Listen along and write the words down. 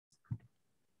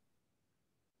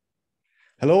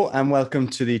Hello and welcome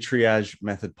to the Triage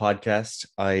Method podcast.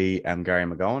 I am Gary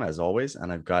McGowan, as always,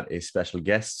 and I've got a special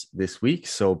guest this week.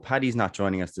 So Paddy's not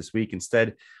joining us this week.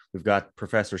 Instead, we've got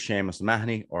Professor Seamus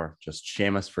O'Mahony, or just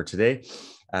Seamus for today,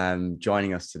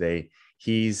 joining us today.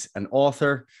 He's an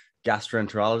author,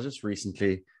 gastroenterologist,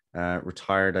 recently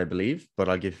retired, I believe, but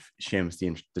I'll give Seamus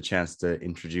the chance to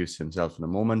introduce himself in a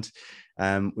moment.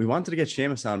 We wanted to get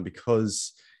Seamus on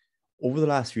because over the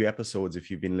last few episodes,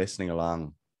 if you've been listening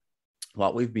along,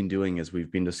 what we've been doing is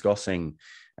we've been discussing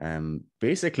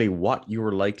basically what you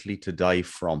were likely to die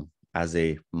from as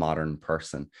a modern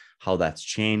person, how that's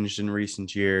changed in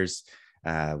recent years,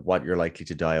 what you're likely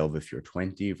to die of if you're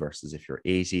 20 versus if you're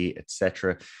 80,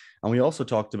 etc. And we also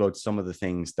talked about some of the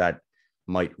things that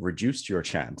might reduce your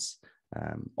chance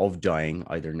of dying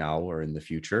either now or in the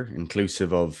future,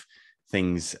 inclusive of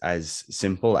things as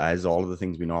simple as all of the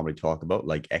things we normally talk about,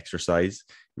 like exercise,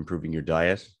 improving your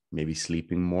diet, maybe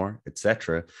sleeping more,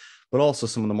 etc. But also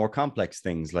some of the more complex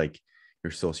things like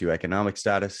your socioeconomic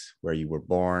status, where you were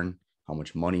born, how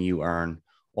much money you earn,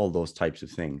 all those types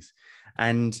of things.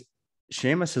 And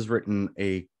Seamus has written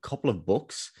a couple of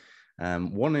books,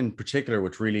 one in particular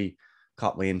which really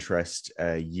caught my interest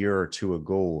a year or two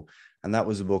ago, and that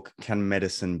was a book, Can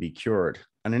Medicine Be Cured?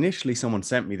 And initially someone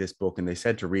sent me this book and they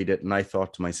said to read it, and I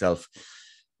thought to myself,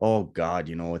 oh God,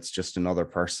 it's just another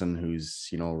person who's,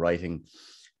 writing,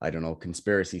 I don't know,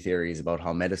 conspiracy theories about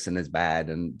how medicine is bad.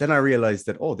 And then I realized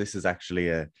that, oh, this is actually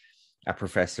a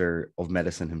professor of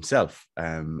medicine himself,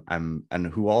 and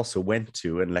who also went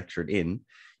to and lectured in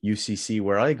UCC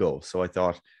where I go. So I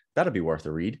thought that'd be worth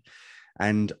a read.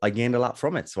 And I gained a lot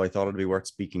from it. So I thought it'd be worth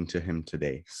speaking to him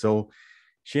today. So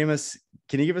Seamus,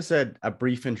 can you give us a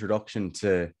brief introduction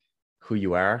to who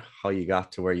you are, how you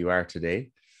got to where you are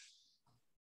today?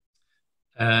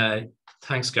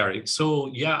 Thanks, Gary.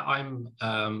 So yeah, I'm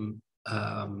from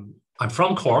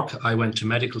Cork. I went to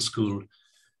medical school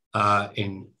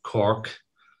in Cork,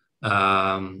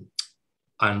 and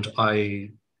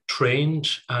I trained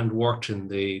and worked in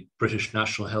the British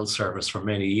National Health Service for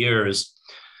many years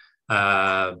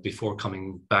before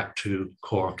coming back to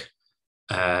Cork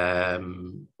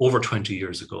over 20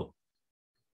 years ago.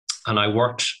 And I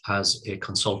worked as a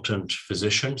consultant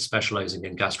physician specializing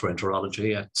in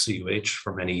gastroenterology at CUH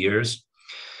for many years.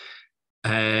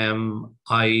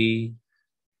 I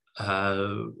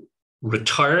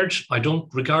retired. I don't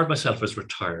regard myself as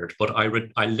retired, but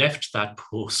I left that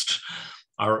post,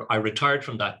 or I retired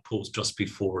from that post just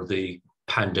before the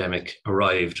pandemic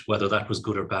arrived. Whether that was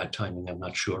good or bad timing, I'm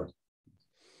not sure.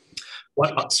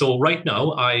 So right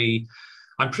now, I'm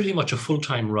pretty much a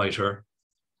full-time writer.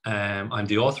 I'm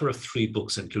the author of 3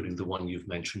 books, including the one you've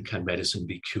mentioned, Can Medicine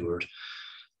Be Cured?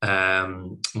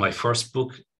 My first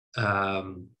book,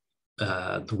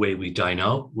 The Way We Die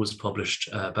Now, was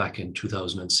published back in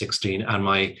 2016. And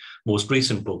my most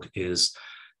recent book is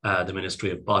The Ministry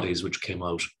of Bodies, which came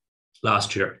out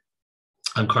last year.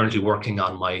 I'm currently working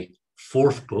on my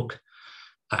 4th book,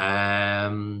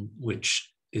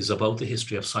 which is about the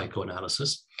history of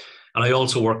psychoanalysis. And I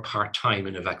also work part-time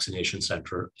in a vaccination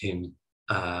centre in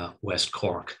West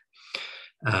Cork.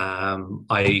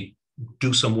 I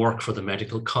do some work for the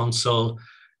Medical Council.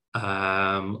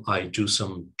 I do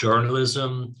some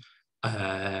journalism,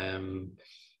 and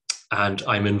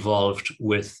I'm involved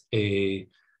with a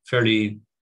fairly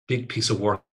big piece of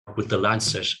work with the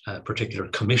Lancet, a particular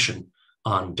commission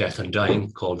on death and dying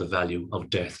called The Value of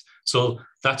Death. So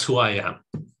that's who I am.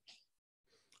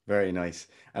 Very nice.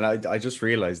 And I just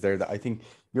realized there that I think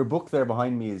your book there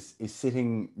behind me is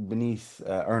sitting beneath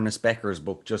Ernest Becker's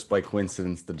book, just by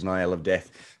coincidence, The Denial of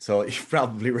Death. So you've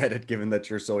probably read it, given that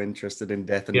you're so interested in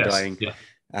death and dying. Yeah.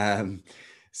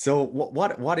 So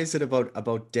what is it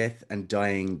about death and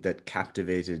dying that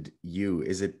captivated you?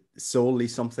 Is it solely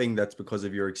something that's because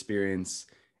of your experience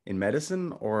in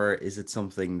medicine, or is it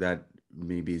something that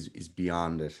maybe is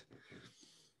beyond it?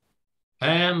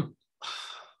 I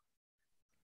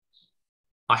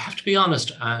have to be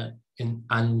honest and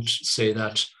say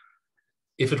that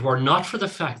if it were not for the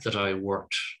fact that I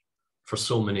worked for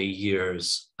so many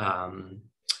years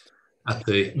at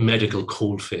the medical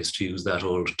coalface, to use that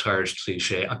old tired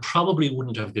cliche, I probably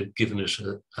wouldn't have given it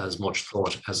as much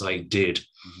thought as I did.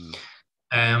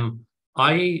 Mm-hmm.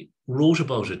 I wrote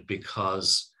about it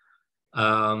because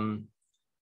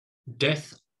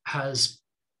death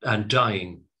and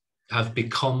dying have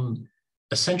become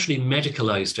essentially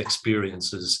medicalized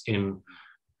experiences in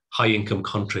high-income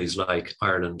countries like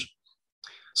Ireland.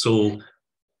 So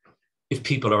if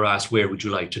people are asked, where would you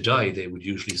like to die? They would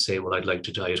usually say, well, I'd like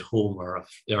to die at home, or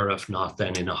if not,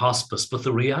 then in a hospice. But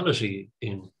the reality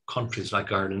in countries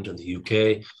like Ireland and the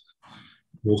UK,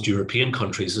 most European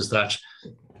countries, is that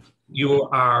you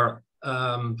are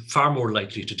far more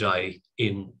likely to die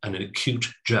in an acute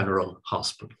general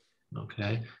hospital.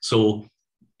 Okay, so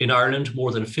in Ireland,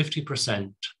 more than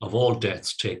 50% of all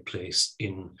deaths take place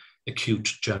in acute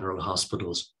general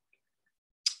hospitals,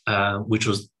 which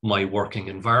was my working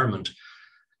environment.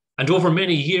 And over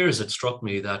many years, it struck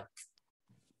me that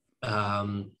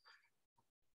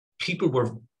people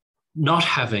were not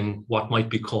having what might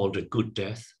be called a good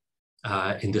death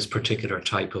in this particular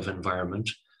type of environment.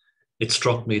 It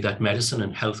struck me that medicine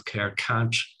and healthcare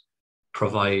can't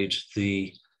provide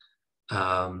the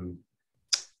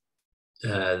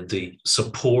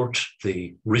support,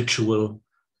 the ritual,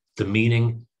 the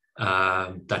meaning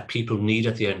that people need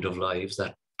at the end of lives,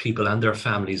 that people and their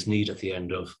families need at the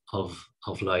end of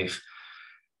life.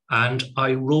 And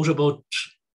I wrote about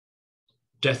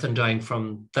death and dying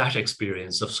from that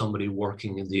experience of somebody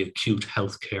working in the acute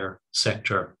healthcare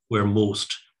sector where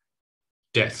most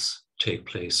deaths take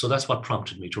place. So that's what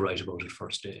prompted me to write about it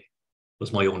first day,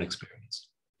 was my own experience.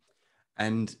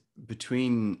 And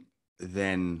between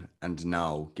then and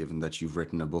now, given that you've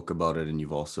written a book about it and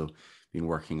you've also been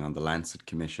working on the Lancet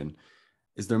Commission,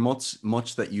 is there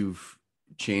much that you've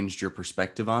changed your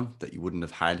perspective on that you wouldn't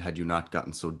have had you not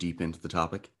gotten so deep into the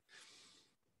topic?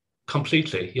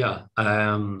 Completely, yeah.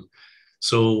 When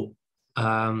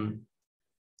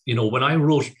I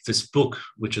wrote this book,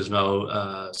 which is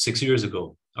now 6 years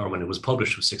ago, or when it was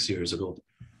published was 6 years ago,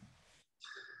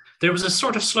 there was a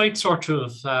slight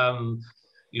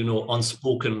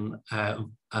unspoken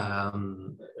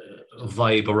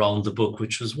vibe around the book,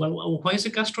 which was, well, why is a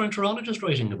gastroenterologist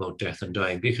writing about death and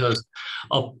dying? Because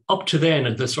up to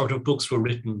then, the sort of books were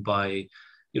written by,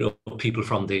 people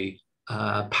from the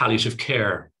palliative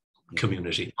care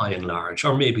community, by and large,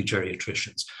 or maybe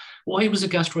geriatricians. Why was a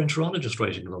gastroenterologist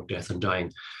writing about death and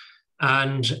dying?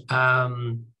 And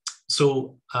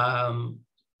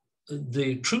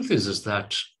the truth is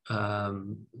that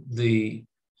the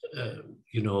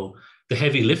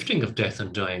heavy lifting of death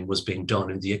and dying was being done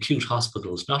in the acute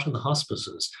hospitals, not in the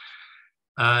hospices.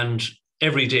 And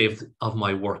every day of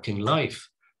my working life,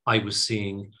 I was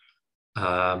seeing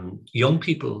young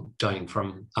people dying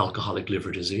from alcoholic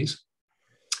liver disease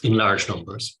in large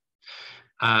numbers.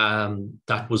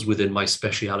 That was within my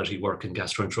speciality work in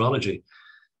gastroenterology.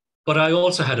 But I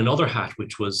also had another hat,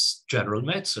 which was general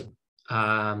medicine.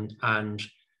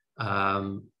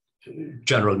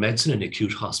 General medicine in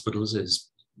acute hospitals is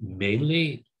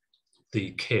mainly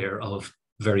the care of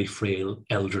very frail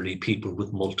elderly people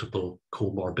with multiple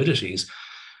comorbidities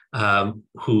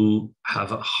who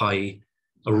have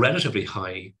a relatively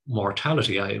high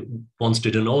mortality. I once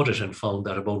did an audit and found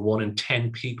that about 1 in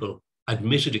 10 people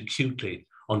admitted acutely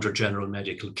under general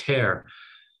medical care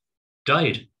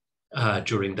died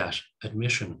during that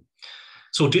admission.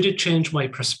 So did it change my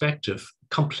perspective?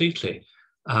 Completely.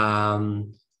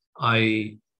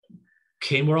 I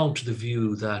came around to the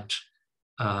view that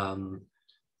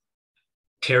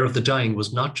care of the dying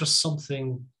was not just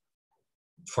something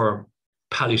for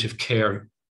palliative care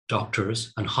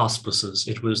doctors and hospices.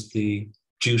 It was the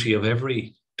duty of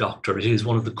every doctor. It is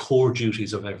one of the core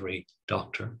duties of every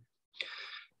doctor.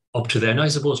 Up to then, I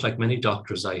suppose, like many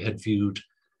doctors, I had viewed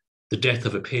the death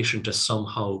of a patient as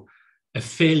somehow a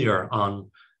failure on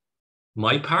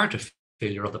my part, a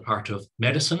failure on the part of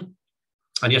medicine.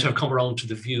 And yet I've come around to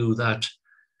the view that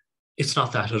it's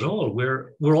not that at all.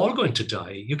 We're all going to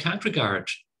die. You can't regard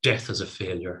death as a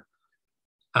failure.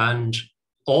 And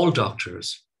all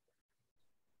doctors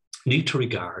need to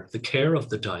regard the care of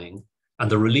the dying and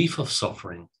the relief of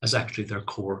suffering as actually their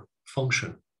core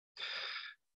function.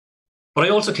 But I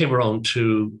also came around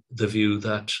to the view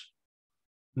that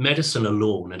medicine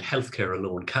alone and healthcare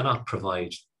alone cannot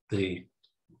provide the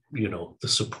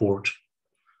support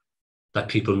that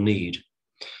people need,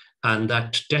 and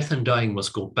that death and dying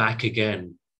must go back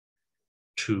again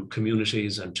to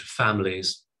communities and to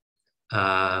families,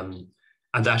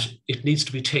 and that it needs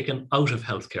to be taken out of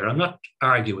healthcare. I'm not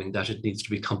arguing that it needs to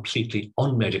be completely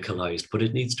unmedicalized, but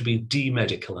it needs to be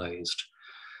demedicalized.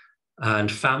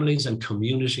 And families and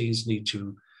communities need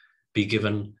to be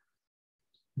given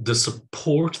the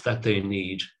support that they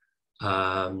need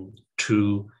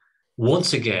to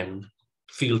once again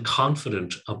feel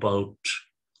confident about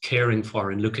caring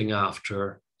for and looking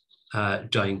after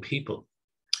dying people.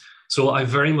 So I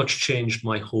very much changed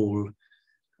my whole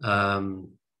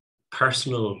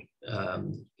personal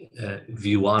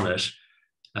view on it.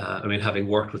 Having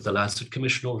worked with the Lancet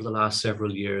Commission over the last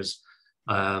several years,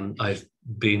 I've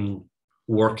been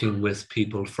working with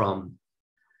people from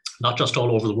not just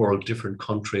all over the world, different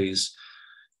countries,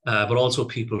 but also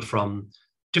people from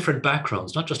different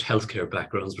backgrounds, not just healthcare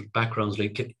backgrounds, but backgrounds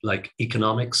like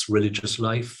economics, religious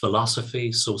life,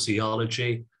 philosophy,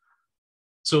 sociology.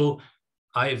 So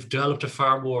I've developed a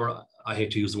far more, I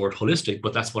hate to use the word holistic,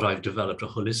 but that's what I've developed, a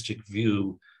holistic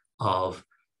view of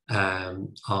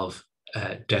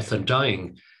death and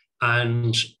dying.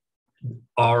 And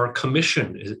our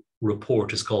commission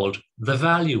report is called The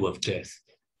Value of Death.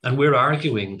 And we're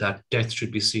arguing that death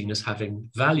should be seen as having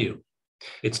value.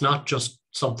 It's not just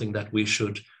something that we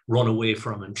should run away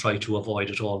from and try to avoid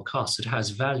at all costs. It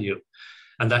has value.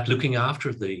 And that looking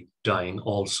after the dying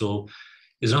also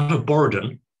is not a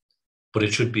burden, but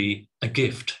it should be a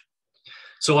gift.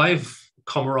 So I've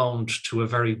come around to a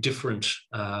very different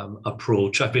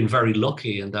approach. I've been very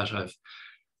lucky in that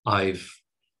I've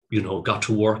got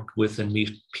to work with and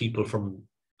meet people from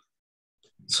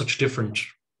such different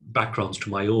backgrounds to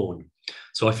my own.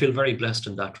 So I feel very blessed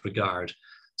in that regard.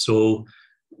 So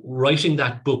writing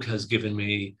that book has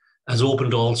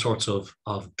opened all sorts of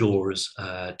doors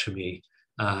to me.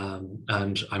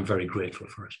 And I'm very grateful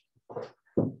for it.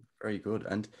 Very good.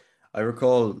 And I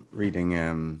recall reading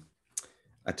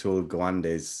Atul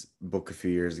Gawande's book a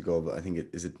few years ago, but I think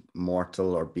is it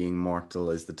Mortal or Being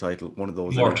Mortal is the title. One of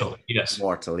those. Mortal, yes.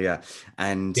 Mortal, yeah.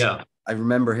 And yeah. I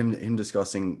remember him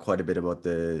discussing quite a bit about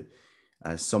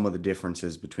some of the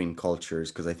differences between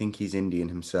cultures, because I think he's Indian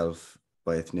himself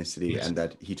by ethnicity, yes. And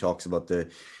that he talks about the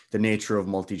nature of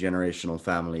multi-generational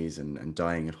families and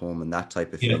dying at home and that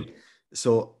type of thing. Yeah.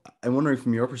 So I'm wondering,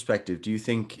 from your perspective, do you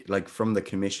think, like, from the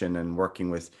commission and working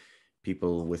with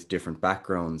people with different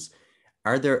backgrounds,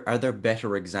 are there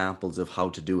better examples of how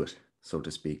to do it, so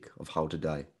to speak, of how to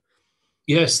die?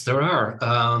 Yes, there are.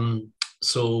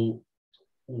 So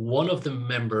one of the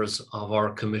members of our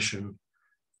commission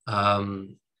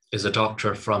is a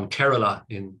doctor from Kerala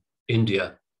in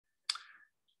India.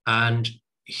 And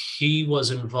he was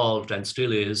involved, and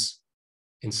still is,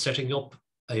 in setting up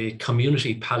a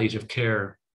community palliative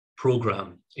care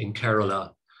program in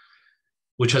Kerala,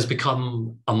 which has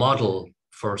become a model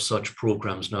for such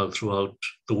programs now throughout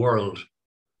the world.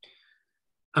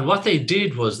 And what they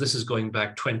did was, this is going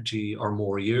back 20 or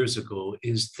more years ago,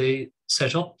 is they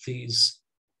set up these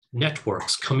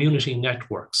networks, community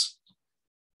networks.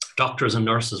 Doctors and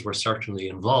nurses were certainly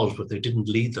involved, but they didn't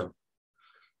lead them.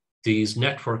 These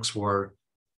networks were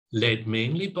led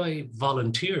mainly by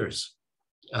volunteers,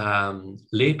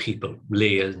 lay people,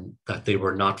 in that they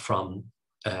were not from,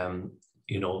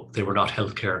 they were not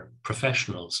healthcare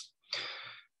professionals.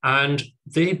 And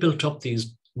they built up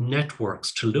these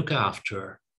networks to look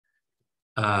after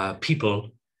people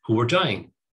who were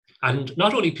dying. And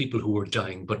not only people who were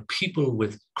dying, but people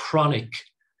with chronic,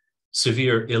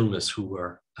 severe illness who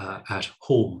were at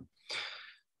home.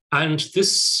 And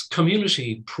this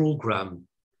community program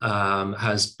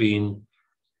has been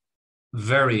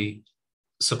very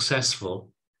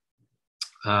successful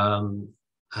in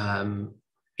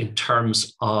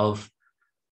terms of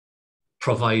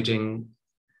providing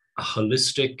a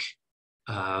holistic,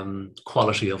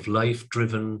 quality of life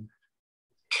driven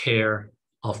care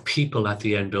of people at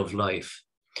the end of life.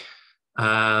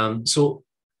 So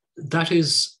that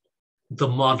is the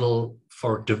model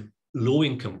for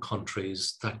low-income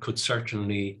countries that could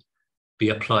certainly be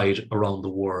applied around the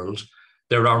world.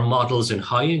 There are models in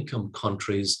high-income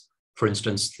countries, for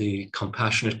instance, the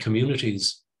Compassionate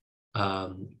Communities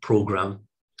program,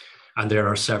 and there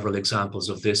are several examples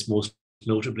of this, most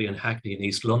notably in Hackney in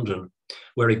East London,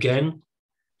 where again,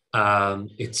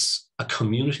 it's a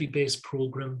community-based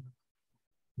program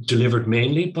delivered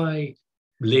mainly by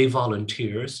lay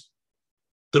volunteers.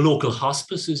 The local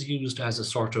hospice is used as a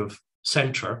sort of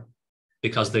center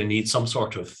because they need some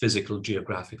sort of physical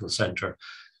geographical center.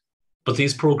 But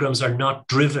these programs are not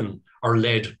driven or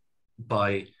led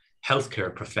by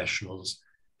healthcare professionals.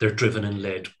 They're driven and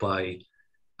led by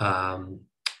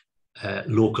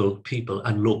local people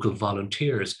and local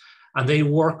volunteers. And they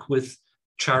work with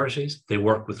charities, they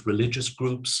work with religious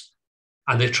groups,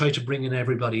 and they try to bring in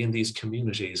everybody in these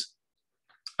communities.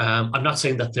 I'm not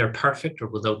saying that they're perfect or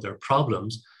without their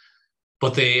problems,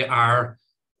 but they are,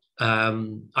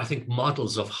 I think,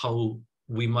 models of how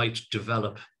we might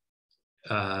develop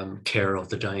care of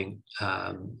the dying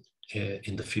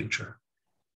in the future.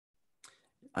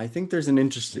 I think there's an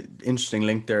interesting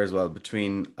link there as well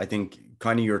between, I think,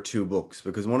 kind of your two books,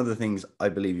 because one of the things I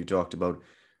believe you talked about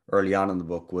early on in the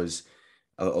book was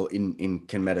in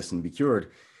Can Medicine Be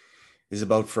Cured? Is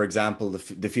about, for example,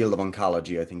 the field of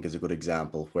oncology, I think, is a good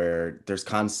example, where there's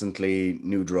constantly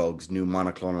new drugs, new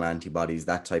monoclonal antibodies,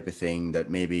 that type of thing that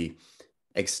maybe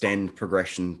extend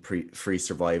progression-free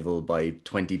survival by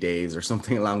 20 days or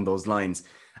something along those lines.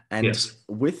 And Yes.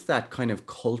 with that kind of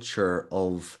culture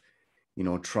of,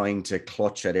 trying to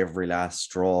clutch at every last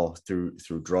straw through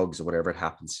drugs or whatever it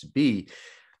happens to be,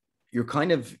 you're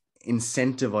kind of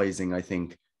incentivizing, I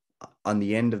think, on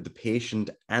the end of the patient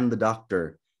and the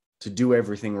doctor to do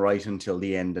everything right until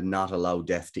the end and not allow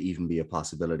death to even be a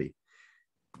possibility.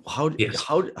 How Yes.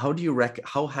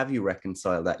 how have you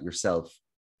reconciled that yourself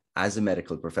as a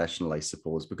medical professional, I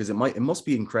suppose? Because it must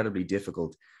be incredibly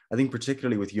difficult, I think,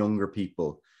 particularly with younger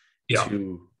people, Yeah.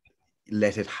 to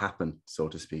let it happen, so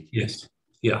to speak. Yes.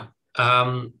 Yeah.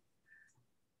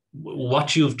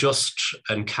 What you've just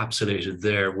encapsulated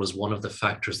there was one of the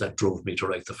factors that drove me to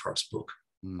write the first book.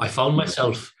 I found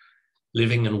myself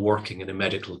living and working in a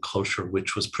medical culture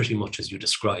which was pretty much as you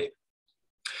describe.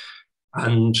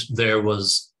 And there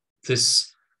was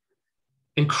this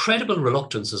incredible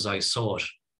reluctance, as I saw it,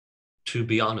 to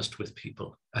be honest with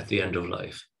people at the end of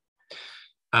life.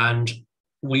 And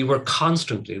we were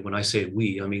constantly, when I say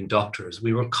we, I mean doctors,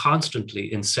 we were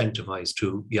constantly incentivized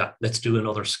to, yeah, let's do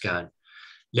another scan.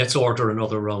 Let's order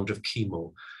another round of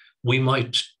chemo. We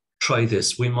might try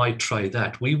this, we might try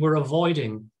that. We were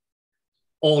avoiding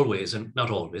always, and not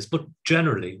always, but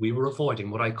generally, we were avoiding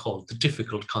what I call the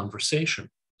difficult conversation.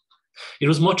 It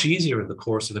was much easier in the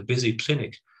course of a busy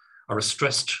clinic or a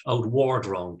stressed out ward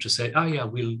round to say, yeah,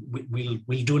 we'll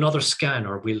do another scan,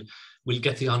 or we'll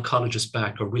get the oncologist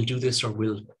back, or we'll do this, or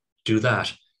we'll do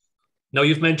that. Now,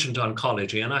 you've mentioned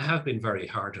oncology, and I have been very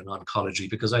hard on oncology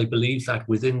because I believe that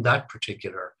within that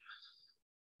particular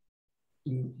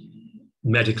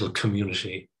medical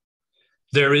community,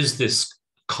 there is this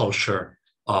culture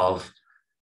of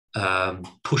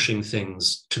pushing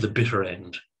things to the bitter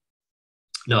end.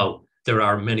 Now, there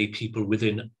are many people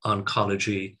within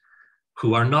oncology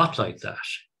who are not like that,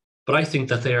 but I think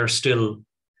that they are still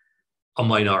a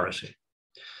minority.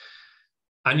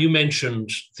 And you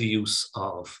mentioned the use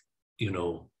of,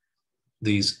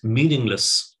 these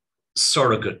meaningless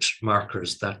surrogate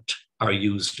markers that are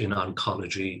used in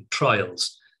oncology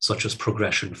trials, such as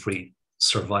progression-free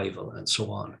survival and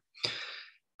so on.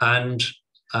 And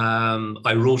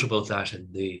I wrote about that in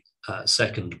the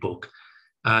second book.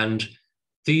 And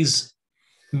these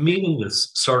meaningless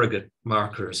surrogate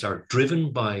markers are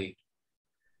driven by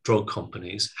drug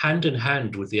companies hand in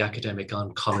hand with the academic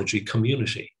oncology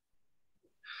community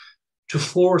to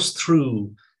force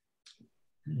through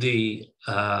the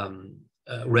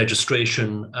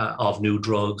registration of new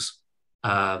drugs,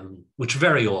 which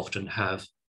very often have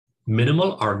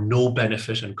minimal or no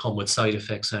benefit and come with side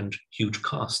effects and huge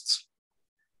costs.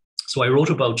 So I wrote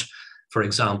about, for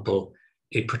example,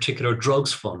 a particular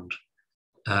drugs fund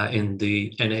in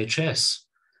the NHS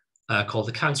called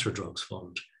the Cancer Drugs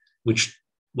Fund, which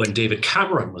when David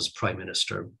Cameron was Prime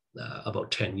Minister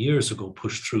about 10 years ago,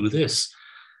 pushed through this.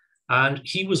 And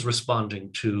he was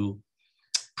responding to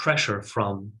pressure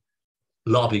from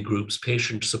lobby groups,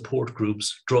 patient support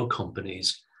groups, drug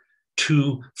companies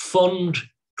to fund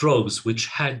drugs which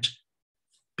had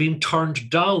been turned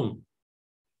down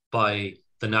by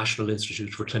the National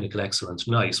Institute for Clinical Excellence,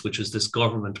 NICE, which is this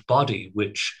government body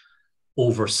which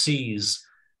oversees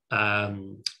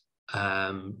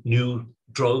new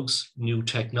drugs, new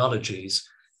technologies,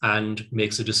 and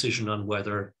makes a decision on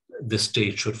whether the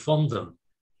state should fund them.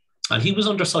 And he was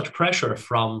under such pressure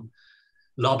from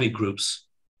lobby groups,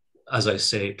 as I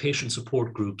say, patient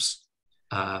support groups,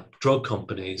 drug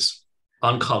companies,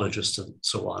 oncologists, and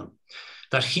so on,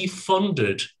 that he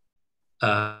funded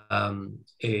a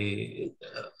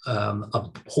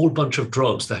whole bunch of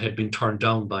drugs that had been turned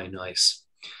down by NICE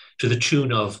to the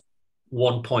tune of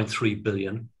 1.3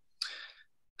 billion.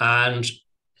 And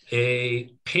a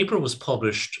paper was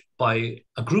published by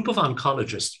a group of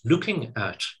oncologists looking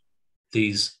at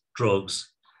these drugs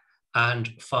and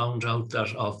found out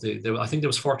that I think there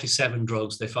was 47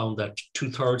 drugs, they found that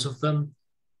 2/3 of them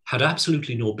had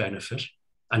absolutely no benefit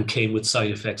and came with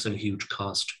side effects and huge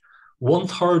cost.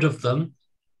 1/3 of them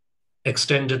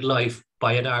extended life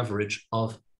by an average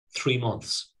of 3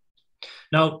 months.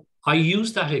 Now, I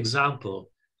use that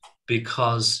example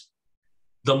because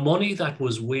the money that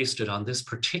was wasted on this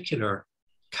particular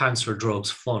cancer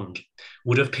drugs fund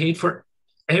would have paid for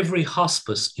every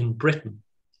hospice in Britain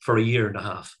for a year and a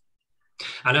half.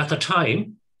 And at the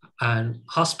time,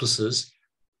 hospices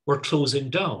were closing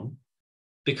down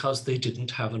because they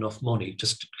didn't have enough money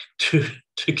just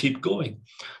to keep going.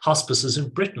 Hospices in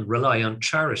Britain rely on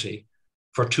charity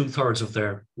for 2/3 of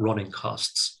their running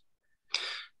costs.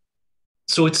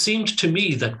 So it seemed to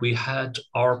me that we had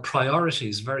our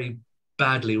priorities very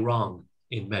badly wrong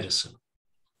in medicine.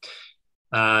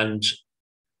 And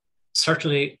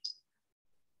certainly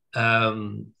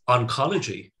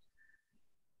oncology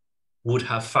would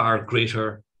have far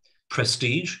greater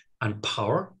prestige and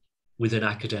power within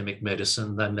academic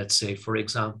medicine than, let's say, for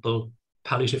example,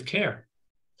 palliative care.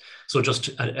 So just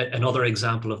another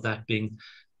example of that being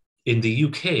in the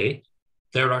UK,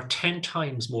 there are 10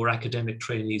 times more academic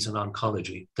trainees in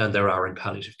oncology than there are in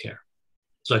palliative care.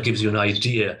 So that gives you an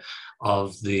idea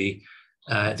of the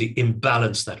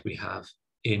imbalance that we have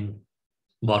in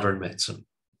modern medicine.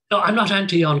 No, I'm not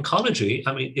anti-oncology.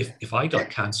 I mean, if I got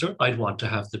cancer, I'd want to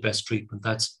have the best treatment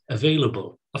that's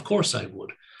available. Of course I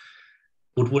would.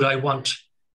 But would I want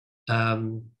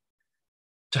to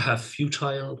have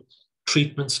futile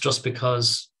treatments just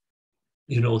because,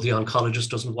 you know, the oncologist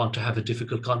doesn't want to have a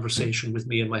difficult conversation with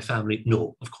me and my family?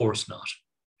 No, of course not.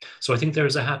 So I think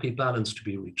there's a happy balance to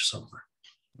be reached somewhere.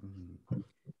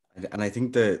 And I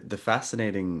think the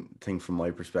fascinating thing from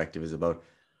my perspective is about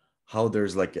how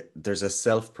there's a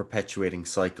self-perpetuating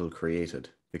cycle created,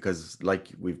 because like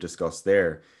we've discussed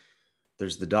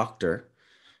there's the doctor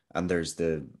and there's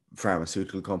the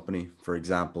pharmaceutical company, for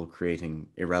example, creating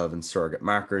irrelevant surrogate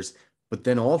markers. But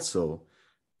then also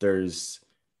there's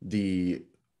the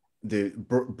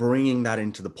bringing that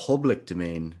into the public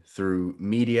domain through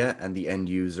media and the end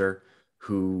user,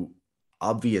 who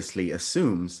obviously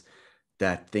assumes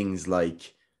that things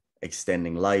like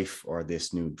extending life or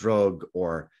this new drug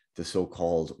or the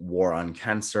so-called war on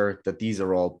cancer, that these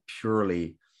are all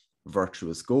purely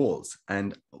virtuous goals.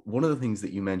 And one of the things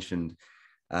that you mentioned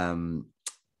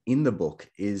in the book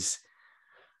is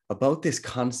about this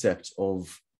concept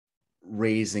of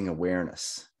raising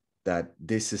awareness, that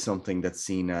this is something that's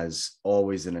seen as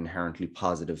always an inherently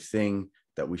positive thing,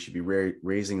 that we should be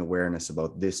raising awareness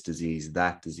about this disease,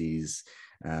 that disease,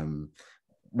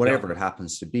 whatever it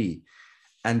happens to be,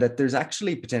 and that there's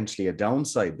actually potentially a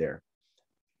downside there.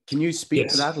 Can you speak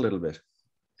to that a little bit?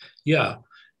 Yeah.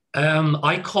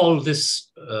 I call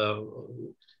this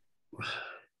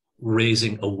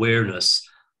raising awareness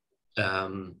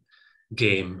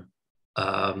game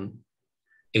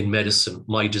in medicine.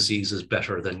 My disease is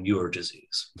better than your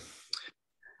disease.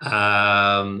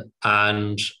 I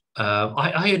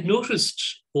had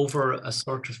noticed over a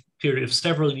sort of period of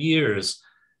several years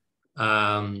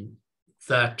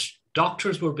that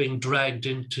doctors were being dragged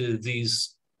into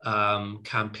these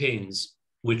campaigns,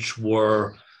 which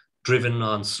were driven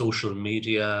on social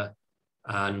media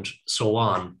and so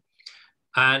on.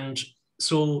 And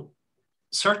so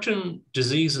certain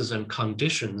diseases and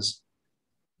conditions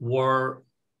were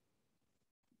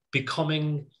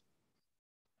becoming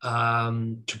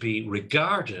to be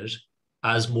regarded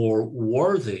as more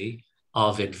worthy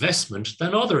of investment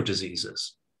than other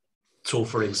diseases. So,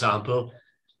 for example,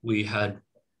 we had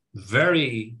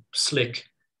very slick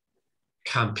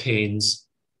campaigns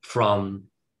from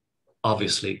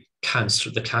obviously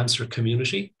the cancer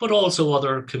community, but also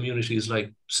other communities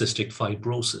like cystic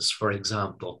fibrosis, for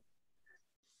example.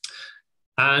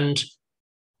 And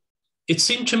it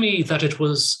seemed to me that it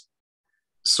was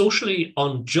socially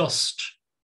unjust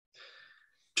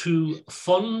to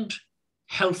fund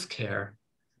healthcare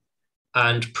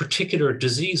and particular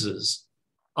diseases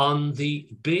on the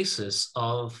basis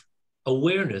of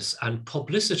awareness and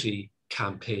publicity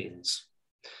campaigns.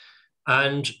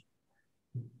 And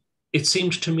it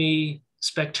seemed to me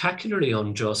spectacularly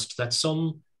unjust that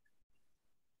some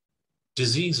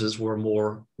diseases were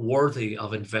more worthy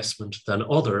of investment than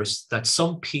others, that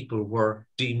some people were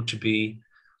deemed to be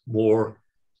more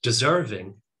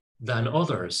deserving than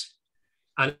others.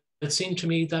 And it seemed to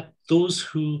me that those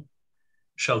who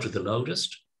shouted the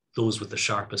loudest, those with the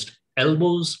sharpest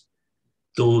elbows,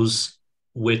 those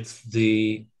with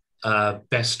the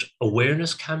best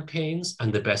awareness campaigns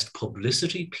and the best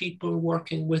publicity people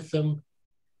working with them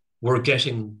were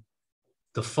getting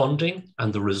the funding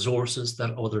and the resources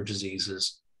that other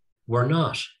diseases were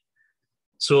not.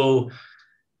 So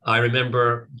I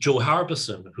remember Joe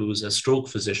Harbison, who's a stroke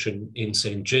physician in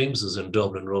St. James's in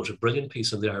Dublin, wrote a brilliant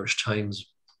piece in the Irish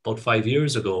Times about 5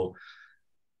 years ago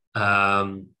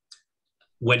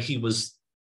when he was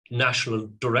national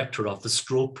director of the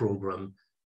stroke program,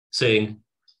 saying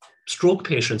stroke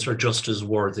patients are just as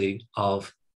worthy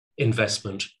of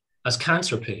investment as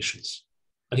cancer patients.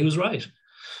 And he was right.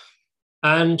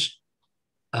 And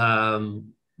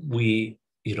we,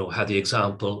 had the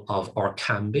example of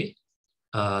Orkambi,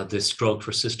 this drug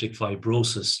for cystic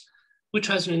fibrosis, which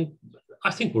has,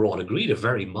 I think we're all agreed, a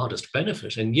very modest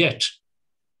benefit. And yet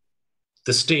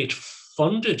the state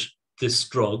funded this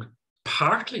drug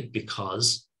partly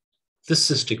because the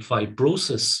cystic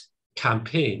fibrosis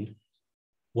campaign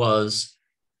was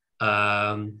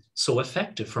so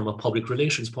effective from a public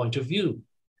relations point of view.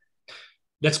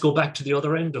 let's go back to the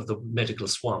other end of the medical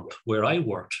swamp where I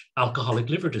worked, alcoholic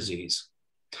liver disease.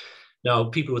 Now,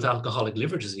 people with alcoholic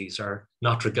liver disease are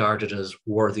not regarded as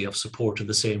worthy of support in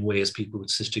the same way as people with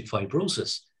cystic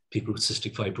fibrosis. People with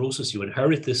cystic fibrosis, you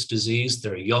inherit this disease.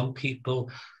 They're young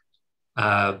people.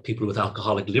 People with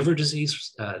alcoholic liver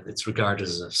disease, it's regarded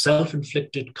as a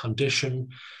self-inflicted condition.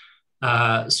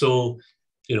 So,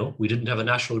 we didn't have a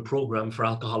national program for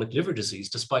alcoholic liver disease,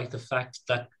 despite the fact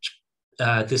that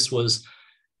this was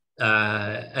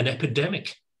an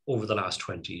epidemic over the last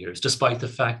 20 years, despite the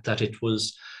fact that it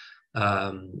was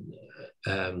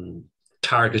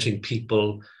targeting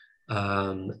people,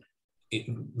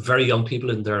 very young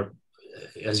people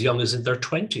as young as in their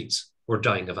 20s were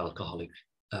dying of alcoholic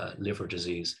liver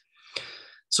disease.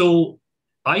 So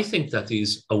I think that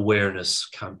these awareness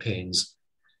campaigns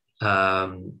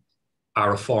are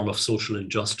a form of social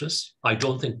injustice. I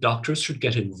don't think doctors should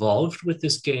get involved with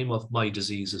this game of my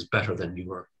disease is better than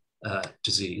your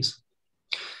disease.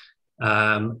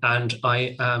 And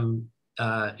I am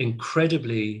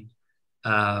incredibly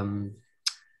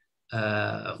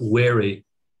wary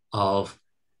of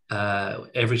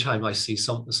every time I see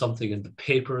something in the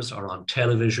papers or on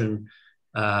television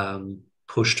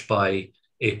pushed by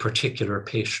a particular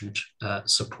patient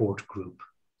support group.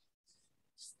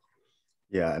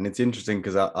 Yeah, and it's interesting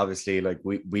because obviously, like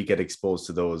we get exposed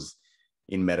to those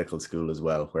in medical school as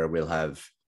well, where we'll have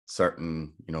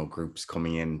certain groups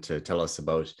coming in to tell us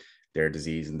about their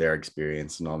disease and their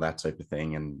experience and all that type of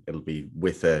thing, and it'll be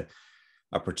with a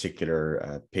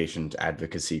particular patient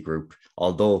advocacy group.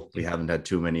 Although we haven't had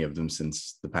too many of them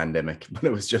since the pandemic, but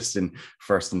it was just in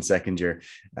first and second year.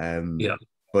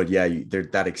 But yeah,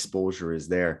 that exposure is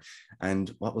there.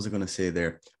 And what was I going to say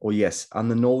there? Oh yes, on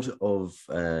the note of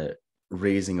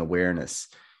raising awareness,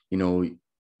 you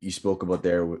spoke about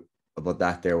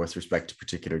that there with respect to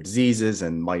particular diseases,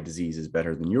 and my disease is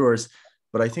better than yours.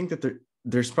 But I think that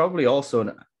there's probably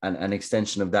also an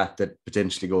extension of that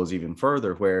potentially goes even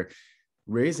further, where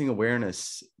raising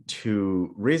awareness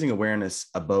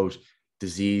about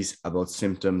disease, about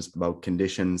symptoms, about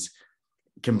conditions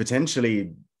can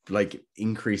potentially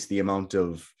increase the amount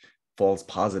of false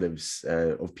positives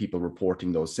of people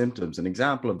reporting those symptoms. An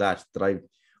example of that I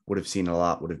would have seen a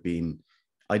lot would have been,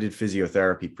 I did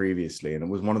physiotherapy previously, and it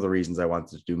was one of the reasons I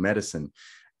wanted to do medicine.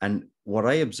 And what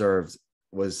I observed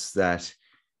was that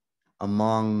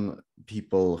among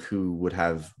people who would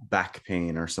have back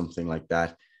pain or something like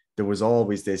that, there was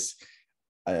always this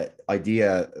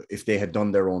idea, if they had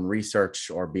done their own research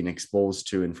or been exposed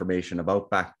to information about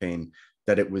back pain,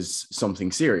 that it was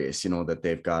something serious, that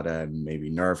they've got maybe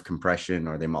nerve compression,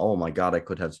 or oh my God, I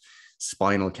could have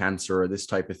spinal cancer or this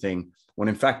type of thing. When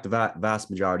in fact, the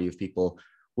vast majority of people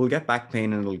will get back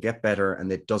pain and it'll get better,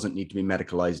 and it doesn't need to be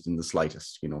medicalized in the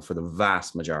slightest, for the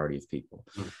vast majority of people.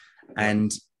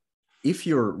 And if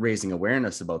you're raising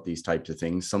awareness about these types of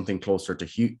things, something closer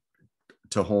to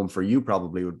home for you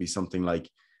probably would be something like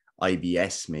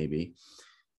IBS, maybe.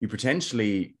 You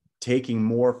potentially taking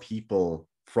more people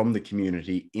from the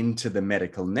community into the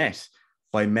medical net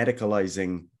by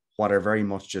medicalizing what are very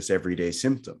much just everyday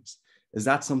symptoms. Is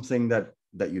that something that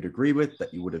you'd agree with,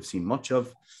 that you would have seen much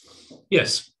of?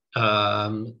 Yes. I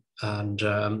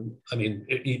mean,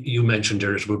 you mentioned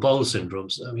irritable bowel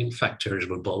syndromes. I mean, in fact,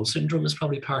 irritable bowel syndrome is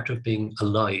probably part of being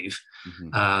alive.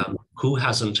 Who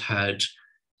hasn't had,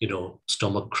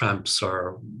 stomach cramps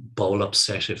or bowel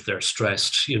upset if they're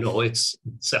stressed?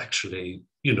 It's actually,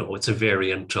 it's a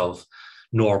variant of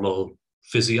normal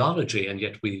physiology, and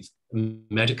yet we've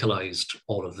medicalized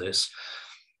all of this.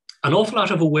 An awful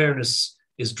lot of awareness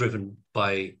is driven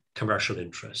by commercial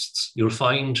interests. You'll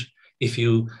find if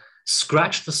you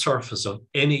scratch the surface of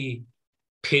any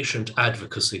patient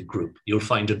advocacy group, you'll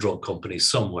find a drug company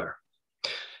somewhere.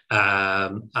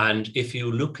 And if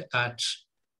you look at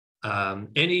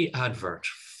any advert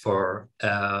for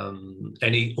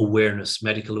any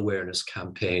medical awareness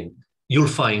campaign, you'll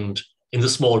find in the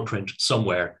small print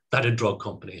somewhere that a drug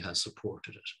company has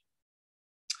supported it.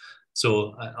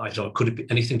 So I don't, could it be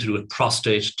anything to do with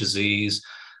prostate disease?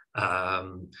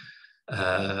 I've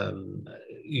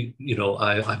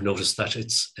noticed that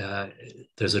it's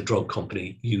there's a drug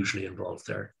company usually involved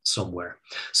there somewhere.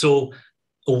 So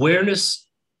awareness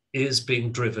is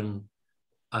being driven,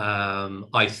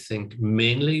 I think,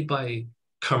 mainly by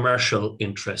commercial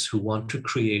interests who want to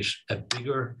create a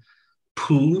bigger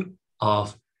pool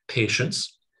of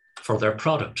patients for their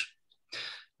product.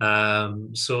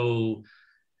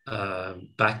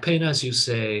 Back pain, as you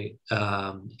say,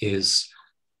 is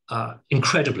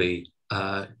incredibly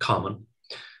common,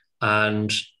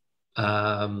 and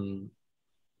the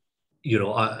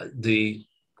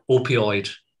opioid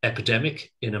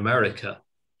epidemic in America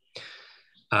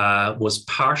was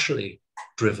partially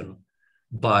driven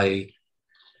by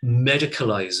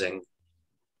medicalizing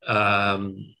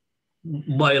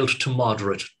mild to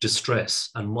moderate distress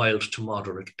and mild to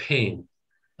moderate pain.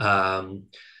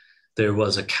 There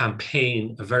was a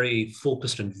campaign, a very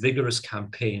focused and vigorous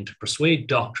campaign to persuade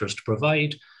doctors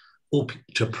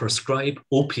to prescribe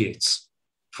opiates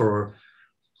for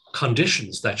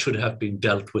conditions that should have been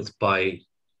dealt with by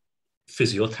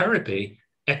physiotherapy,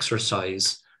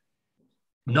 exercise,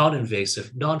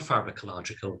 non-invasive,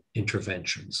 non-pharmacological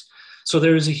interventions. So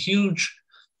there is a huge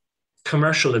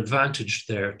commercial advantage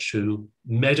there to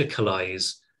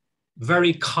medicalize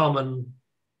very common,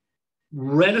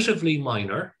 relatively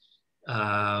minor,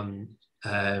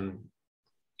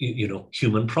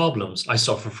 human problems. I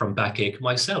suffer from backache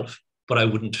myself, but I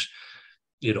wouldn't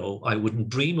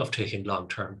dream of taking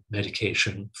long-term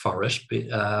medication for it,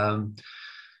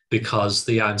 because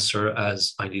the answer,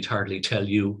 as I need hardly tell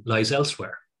you, lies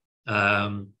elsewhere.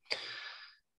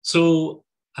 So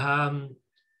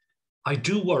I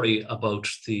do worry about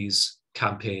these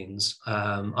campaigns.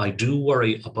 I do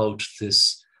worry about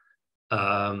this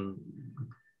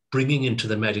bringing into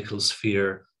the medical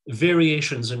sphere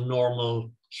variations in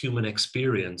normal human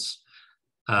experience.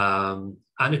 And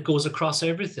it goes across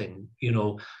everything.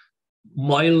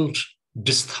 Mild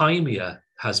dysthymia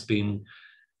has been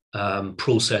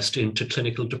processed into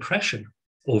clinical depression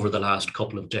over the last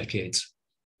couple of decades.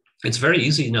 It's very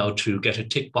easy now to get a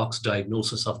tick box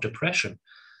diagnosis of depression,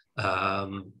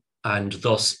 and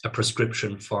thus a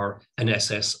prescription for an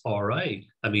SSRI.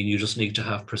 I mean, you just need to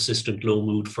have persistent low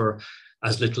mood for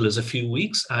as little as a few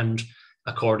weeks, and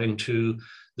according to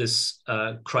this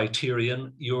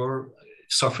criterion, you're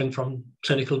suffering from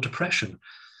clinical depression.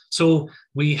 So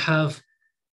we have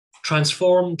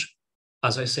transformed,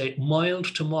 as I say,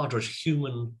 mild to moderate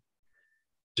human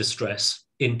distress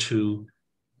into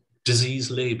disease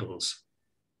labels.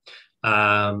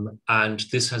 And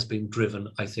this has been driven,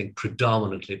 I think,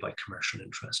 predominantly by commercial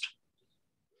interest.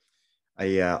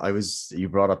 You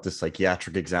brought up the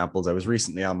psychiatric examples. I was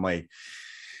recently on my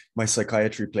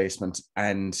psychiatry placement,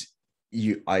 and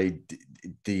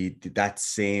that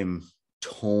same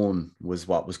tone was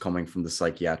what was coming from the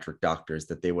psychiatric doctors,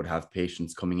 that they would have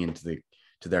patients coming into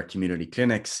their community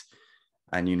clinics,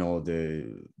 and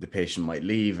the patient might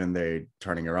leave and they're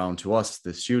turning around to us,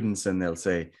 the students, and they'll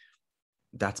say,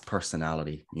 that's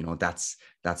personality, that's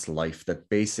life. That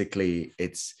basically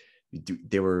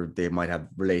they might have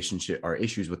relationship or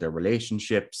issues with their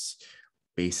relationships,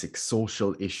 basic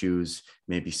social issues,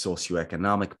 maybe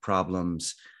socioeconomic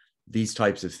problems, these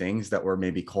types of things that were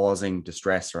maybe causing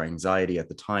distress or anxiety at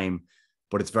the time,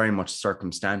 but it's very much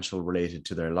circumstantial related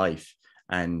to their life.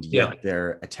 And yet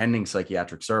they're attending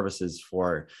psychiatric services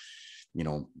for,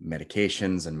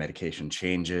 medications and medication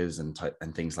changes and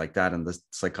things like that. And the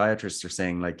psychiatrists are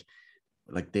saying like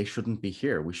they shouldn't be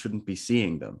here. We shouldn't be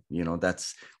seeing them.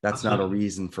 That's not a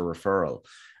reason for referral.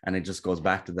 And it just goes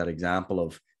back to that example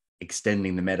of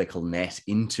extending the medical net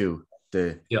into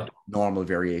the normal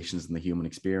variations in the human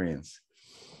experience.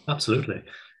 Absolutely.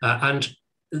 And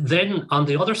then on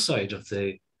the other side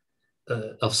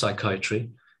of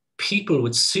psychiatry, people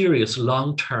with serious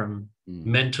long-term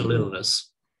mental illness,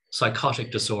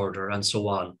 psychotic disorder, and so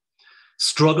on,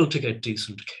 struggle to get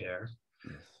decent care.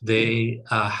 They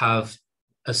have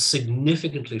a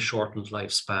significantly shortened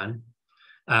lifespan.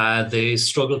 They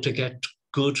struggle to get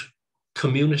good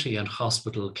community and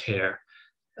hospital care,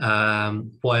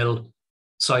 while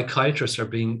psychiatrists are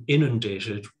being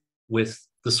inundated with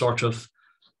the sort of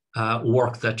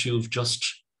work that you've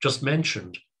just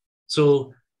mentioned.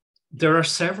 So there are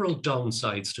several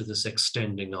downsides to this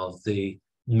extending of the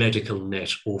medical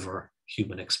net over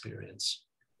human experience.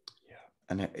 Yeah,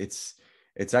 and it's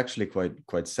actually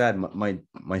quite sad.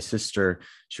 My sister,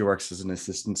 she works as an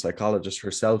assistant psychologist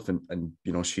herself, and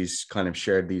she's kind of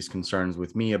shared these concerns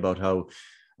with me about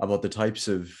the types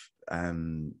of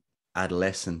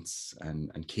adolescents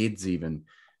and kids even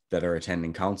that are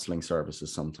attending counseling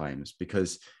services sometimes.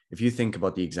 Because if you think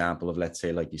about the example of, let's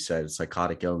say, like you said,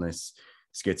 psychotic illness,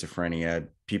 schizophrenia,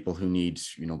 people who need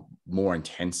more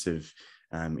intensive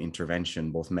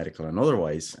intervention, both medical and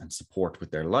otherwise, and support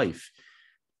with their life,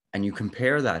 and you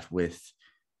compare that with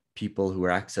people who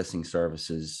are accessing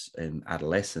services in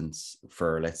adolescence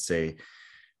for, let's say,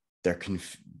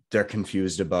 they're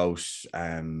confused about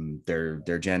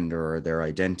their gender or their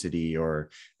identity, or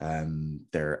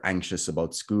they're anxious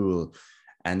about school.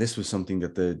 And this was something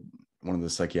that one of the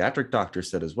psychiatric doctors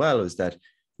said as well, is that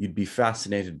you'd be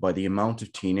fascinated by the amount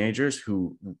of teenagers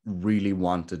who really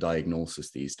want a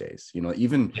diagnosis these days.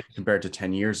 Even compared to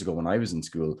 10 years ago when I was in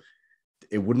school,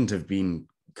 it wouldn't have been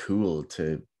cool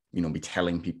to, be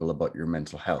telling people about your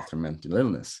mental health or mental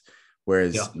illness.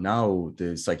 Whereas now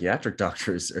the psychiatric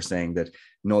doctors are saying that,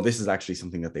 no, this is actually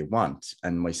something that they want.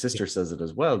 And my sister says it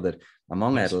as well, that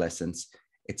among adolescents,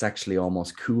 it's actually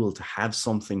almost cool to have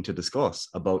something to discuss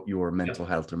about your mental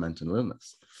health or mental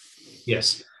illness.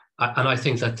 Yes. And I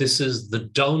think that this is the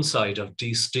downside of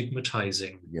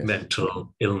destigmatizing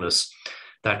mental illness,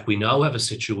 that we now have a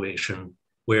situation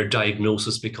where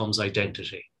diagnosis becomes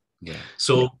identity. Yeah.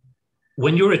 So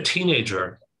when you're a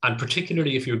teenager, and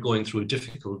particularly if you're going through a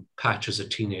difficult patch as a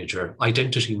teenager,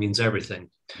 identity means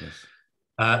everything.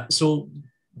 Yes. So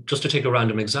just to take a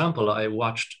random example, I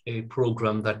watched a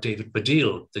program that David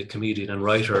Baddiel, the comedian and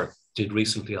writer, did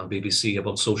recently on BBC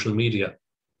about social media.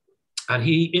 And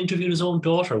he interviewed his own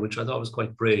daughter, which I thought was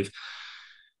quite brave,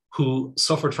 who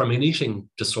suffered from an eating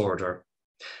disorder.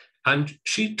 And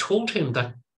she told him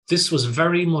that this was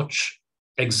very much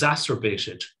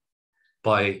exacerbated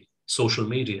by social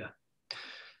media.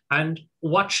 And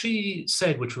what she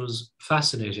said, which was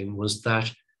fascinating, was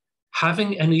that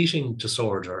having an eating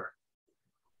disorder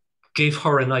gave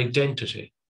her an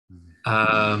identity,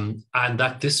 and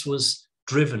that this was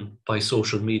driven by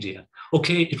social media.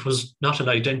 Okay, it was not an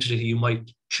identity you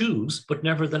might choose, but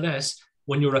nevertheless,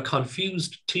 when you're a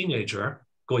confused teenager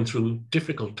going through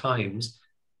difficult times,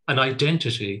 an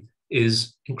identity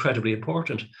is incredibly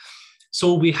important.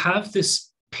 So we have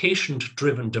this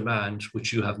patient-driven demand,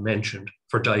 which you have mentioned,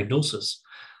 for diagnosis.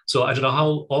 So I don't know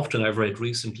how often I've read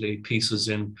recently pieces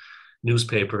in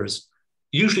newspapers,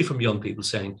 usually from young people,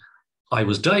 saying, I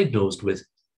was diagnosed with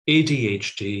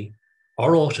ADHD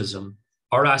or autism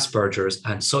or Asperger's,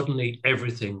 and suddenly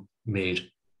everything made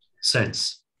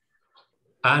sense.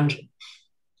 And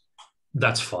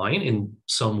that's fine in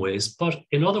some ways, but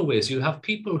in other ways, you have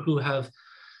people who have,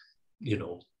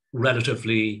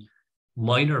 relatively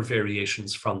minor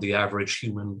variations from the average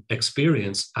human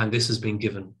experience, and this has been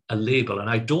given a label. And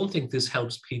I don't think this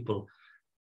helps people,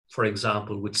 for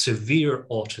example, with severe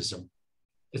autism.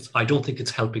 I don't think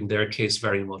it's helping their case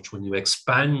very much when you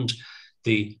expand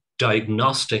the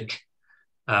diagnostic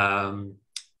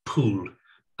pool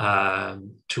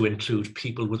to include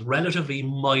people with relatively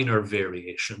minor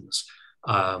variations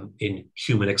in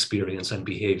human experience and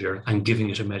behavior, and giving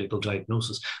it a medical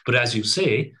diagnosis. But as you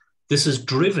say, this is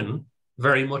driven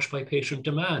very much by patient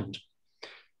demand.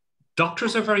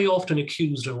 Doctors are very often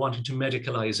accused of wanting to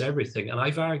medicalize everything, and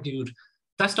I've argued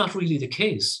that's not really the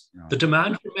case. No. The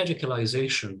demand for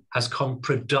medicalization has come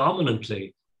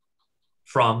predominantly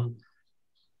from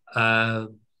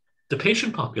the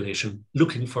patient population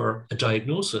looking for a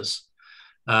diagnosis.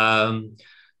 In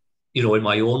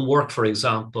my own work, for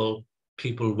example,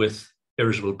 people with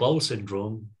irritable bowel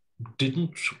syndrome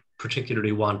didn't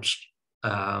particularly want,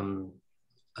 an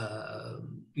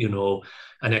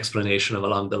explanation of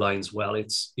along the lines, well,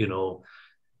 it's,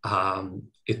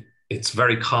 it's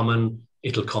very common,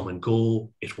 it'll come and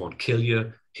go, it won't kill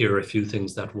you. Here are a few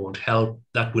things that will help.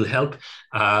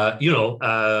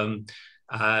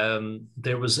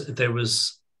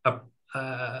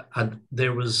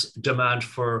 There was demand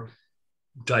for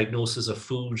diagnosis of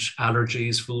food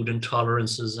allergies, food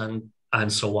intolerances,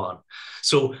 and so on.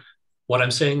 So what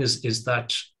I'm saying is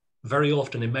that very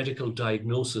often a medical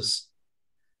diagnosis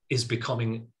is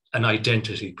becoming an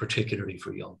identity, particularly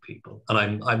for young people.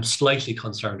 And I'm slightly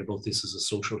concerned about this as a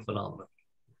social phenomenon.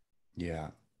 Yeah,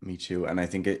 me too. And I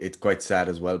think it's quite sad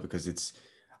as well, because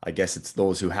I guess it's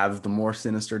those who have the more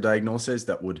sinister diagnoses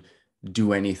that would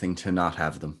do anything to not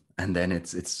have them. And then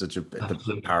it's such a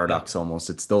paradox almost.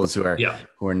 It's those who are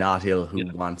not ill who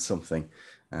want something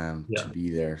to be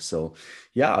there. So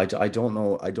I don't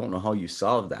know how you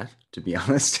solve that, to be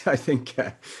honest. I think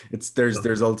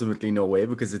there's ultimately no way,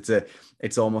 because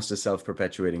it's almost a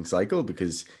self-perpetuating cycle,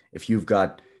 because if you've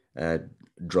got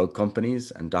drug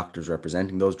companies and doctors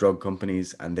representing those drug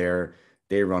companies, and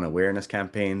they run awareness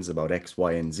campaigns about X,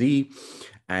 Y, and Z,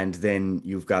 and then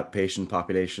you've got patient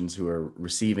populations who are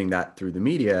receiving that through the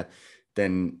media,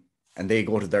 and they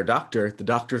go to their doctor, the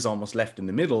doctor's almost left in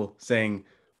the middle saying,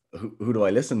 who do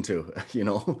I listen to?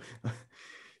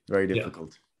 Very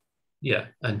difficult. Yeah,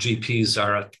 and GPs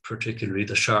are at particularly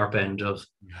the sharp end of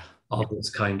this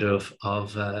kind of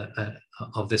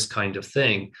this kind of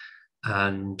thing,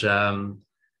 and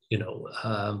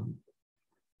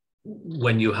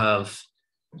when you have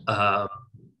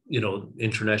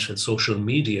internet and social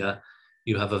media,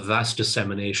 you have a vast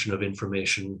dissemination of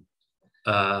information,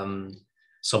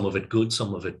 some of it good,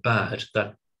 some of it bad,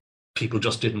 that people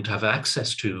just didn't have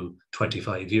access to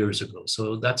 25 years ago.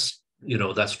 So that's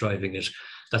driving it.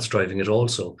 That's driving it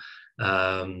also.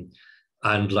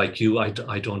 And like you, I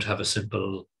don't have a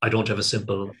simple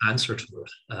answer to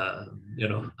it.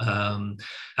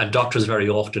 And doctors very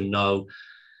often now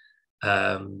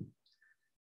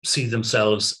see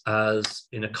themselves as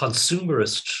in a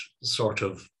consumerist sort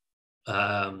of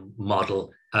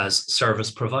model as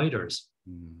service providers.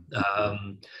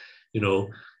 The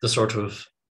sort of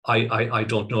I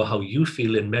don't know how you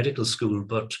feel in medical school,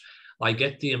 but I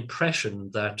get the impression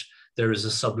that there is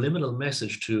a subliminal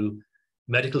message to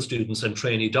medical students and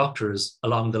trainee doctors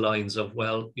along the lines of,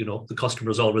 well, the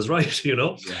customer is always right,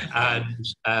 and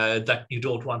that you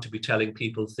don't want to be telling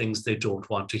people things they don't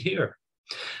want to hear.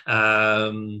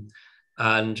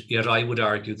 And yet I would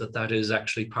argue that that is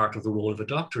actually part of the role of a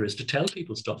doctor, is to tell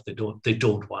people stuff they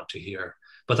don't want to hear.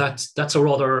 But that's a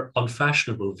rather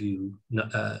unfashionable view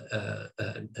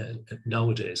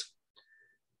nowadays.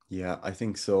 Yeah, I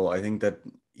think so. I think that,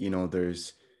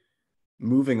 there's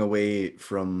moving away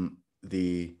from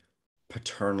the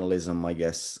paternalism, I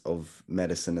guess, of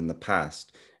medicine in the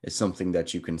past is something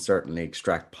that you can certainly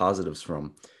extract positives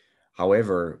from.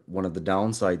 However, one of the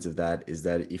downsides of that is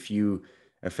that if you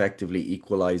effectively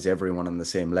equalize everyone on the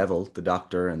same level, the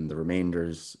doctor and the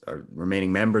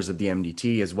remaining members of the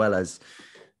MDT, as well as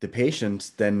the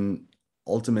patient, then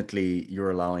ultimately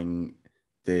you're allowing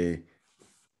the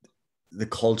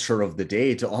culture of the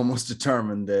day to almost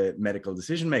determine the medical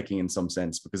decision making in some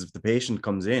sense. Because if the patient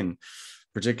comes in,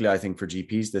 particularly I think for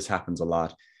GPs, this happens a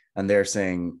lot, and they're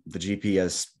saying the GP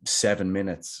has 7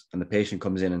 minutes and the patient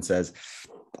comes in and says,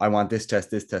 I want this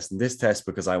test, and this test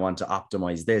because I want to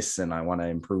optimize this and I want to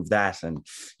improve that. And,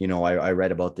 I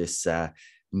read about this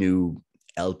new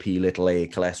LP little a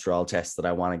cholesterol test that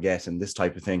I want to get and this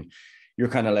type of thing. You're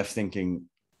kind of left thinking,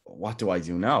 what do I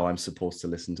do now? I'm supposed to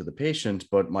listen to the patient,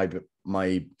 but my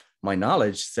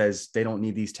knowledge says they don't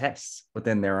need these tests, but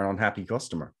then they're an unhappy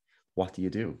customer. What do you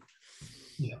do?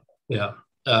 Yeah.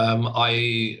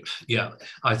 I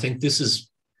think this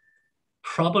is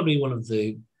probably one of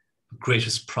the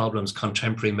greatest problems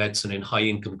contemporary medicine in high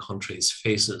income countries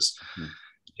faces,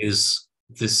 is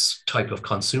this type of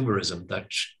consumerism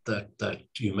that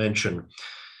you mention.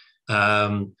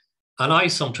 And I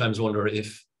sometimes wonder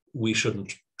if we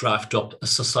shouldn't draft up a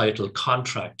societal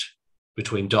contract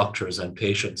between doctors and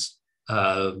patients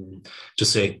to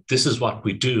say, this is what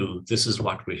we do, this is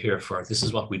what we're here for, this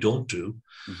is what we don't do.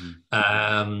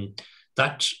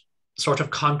 That sort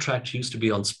of contract used to be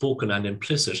unspoken and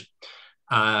implicit,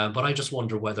 but I just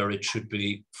wonder whether it should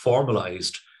be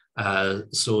formalized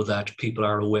so that people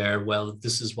are aware, well,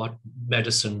 this is what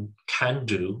medicine can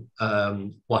do,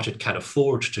 what it can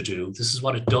afford to do, this is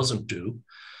what it doesn't do.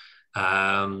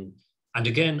 And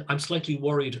again, I'm slightly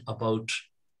worried about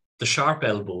the sharp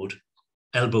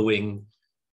elbowing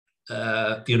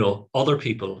other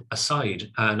people aside.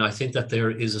 And I think that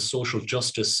there is a social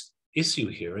justice issue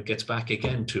here. It gets back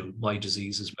again to my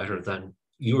disease is better than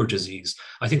your disease.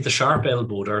 I think the sharp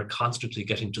elbowed are constantly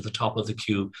getting to the top of the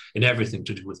queue in everything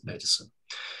to do with medicine.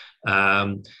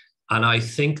 And I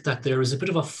think that there is a bit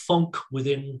of a funk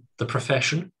within the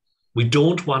profession. We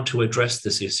don't want to address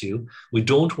this issue. We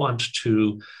don't want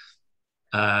to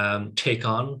take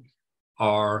on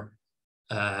or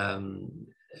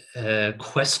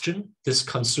question this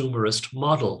consumerist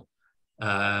model.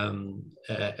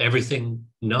 Everything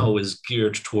now is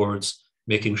geared towards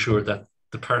making sure that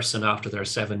the person after their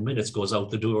 7 minutes goes out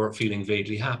the door feeling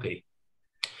vaguely happy.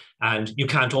 And you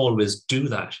can't always do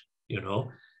that,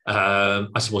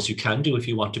 I suppose you can do if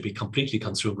you want to be completely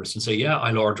consumerist and say, yeah,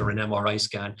 I'll order an MRI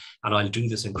scan and I'll do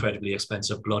this incredibly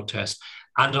expensive blood test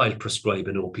and I'll prescribe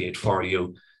an opiate for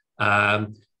you.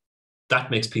 That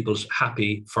makes people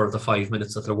happy for the 5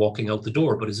 minutes that they're walking out the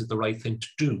door, but is it the right thing to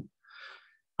do?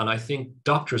 And I think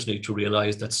doctors need to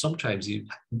realize that sometimes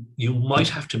you might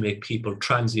have to make people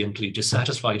transiently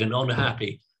dissatisfied and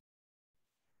unhappy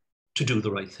to do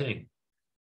the right thing.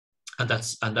 And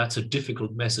that's a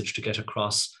difficult message to get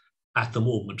across at the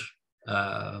moment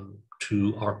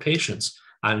to our patients,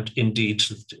 and indeed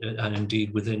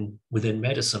within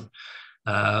medicine.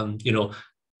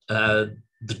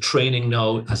 The training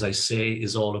now, as I say,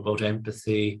 is all about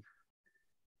empathy,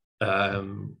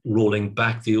 rolling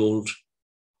back the old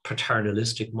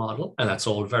paternalistic model, and that's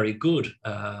all very good.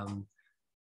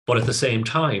 But at the same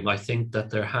time, I think that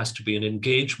there has to be an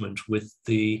engagement with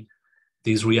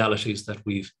these realities that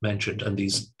we've mentioned and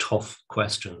these tough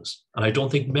questions. And I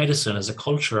don't think medicine as a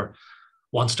culture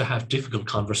wants to have difficult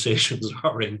conversations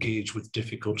or engage with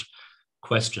difficult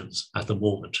questions at the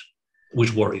moment,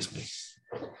 which worries me.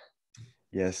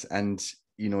 Yes. And,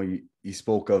 you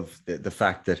spoke of the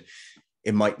fact that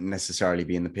it mightn't necessarily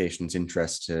be in the patient's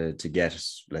interest to get,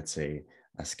 let's say,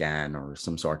 a scan or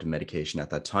some sort of medication at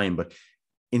that time. But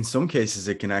in some cases,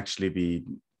 it can actually be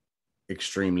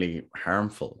extremely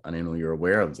harmful. And I know you're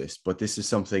aware of this, but this is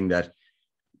something that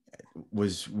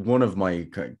was one of my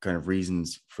kind of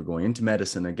reasons for going into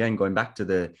medicine. Again, going back to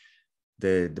the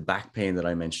back pain that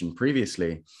I mentioned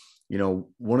previously, you know,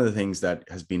 one of the things that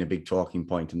has been a big talking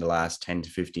point in the last 10 to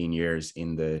 15 years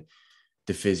in the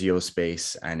physio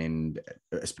space, and in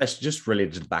especially just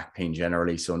related to back pain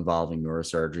generally, so involving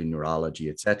neurosurgery, neurology,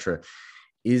 etc.,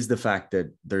 is the fact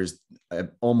that there's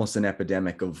almost an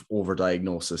epidemic of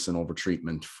overdiagnosis and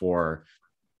overtreatment for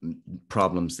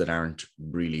problems that aren't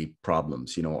really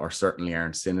problems, you know, or certainly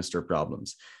aren't sinister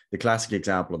problems. The classic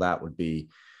example of that would be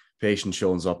patient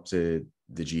shows up to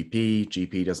the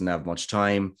GP doesn't have much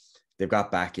time, they've got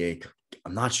backache,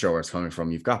 I'm not sure where it's coming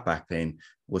from, you've got back pain,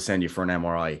 we'll send you for an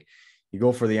MRI. You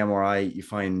go for the MRI, you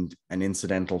find an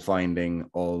incidental finding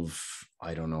of,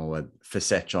 I don't know, a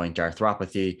facet joint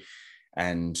arthropathy.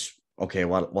 And okay,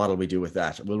 what'll we do with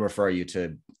that? We'll refer you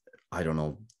to, I don't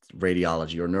know,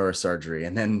 radiology or neurosurgery.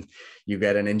 And then you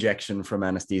get an injection from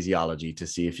anesthesiology to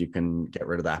see if you can get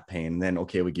rid of that pain. And then,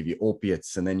 okay, we give you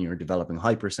opiates, and then you're developing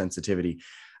hypersensitivity.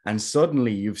 And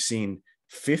suddenly you've seen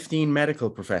 15 medical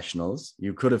professionals.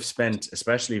 You could have spent,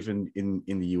 especially if in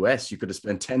the US, you could have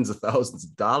spent tens of thousands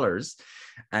of dollars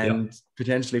and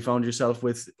potentially found yourself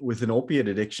with an opiate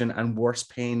addiction and worse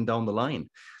pain down the line.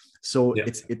 So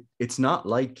it's not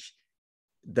like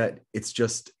that. It's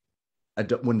just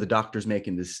when the doctor's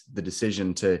making the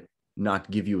decision to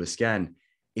not give you a scan,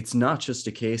 it's not just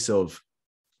a case of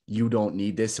you don't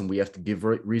need this and we have to give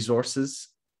resources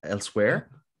elsewhere,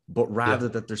 but rather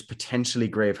that there's potentially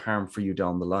grave harm for you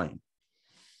down the line.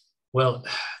 Well,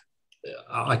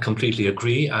 I completely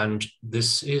agree. And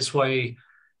this is why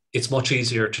it's much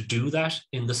easier to do that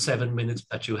in the 7 minutes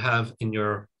that you have in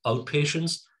your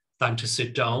outpatients than to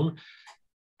sit down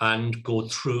and go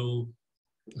through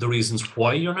the reasons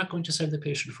why you're not going to send the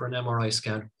patient for an MRI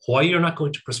scan, why you're not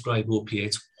going to prescribe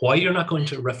opiates, why you're not going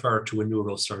to refer to a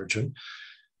neurosurgeon.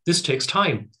 This takes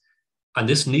time. And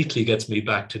this neatly gets me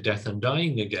back to death and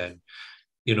dying again.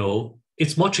 You know,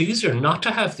 it's much easier not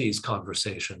to have these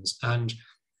conversations. And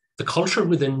the culture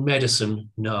within medicine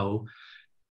now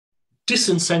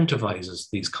disincentivizes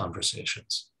these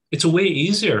conversations. It's a way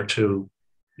easier to,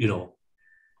 you know,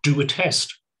 do a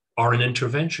test or an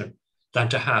intervention than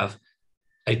to have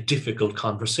a difficult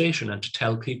conversation and to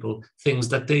tell people things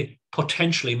that they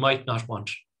potentially might not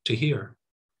want to hear.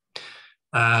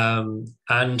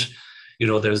 And you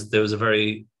know, there was a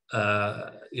very,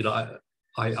 you know,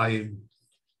 I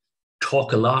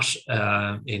talk a lot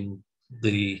in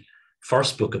the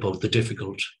first book about the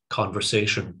difficult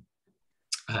conversation.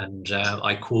 And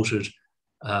I quoted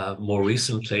more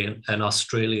recently an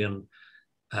Australian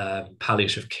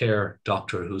palliative care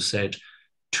doctor who said,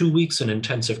 2 weeks in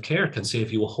intensive care can save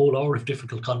you a whole hour of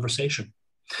difficult conversation.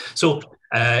 So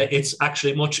it's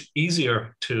actually much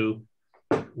easier to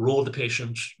roll the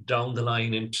patient down the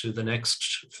line into the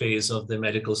next phase of the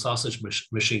medical sausage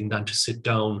machine than to sit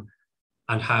down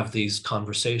and have these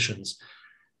conversations.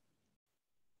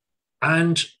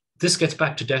 And this gets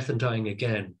back to death and dying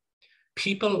again.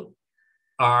 People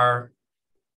are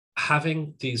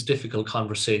having these difficult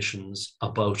conversations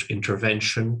about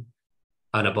intervention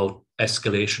and about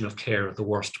escalation of care at the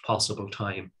worst possible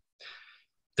time.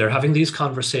 They're having these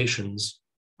conversations,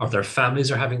 or their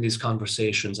families are having these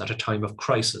conversations at a time of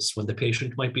crisis when the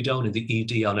patient might be down in the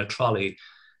ED on a trolley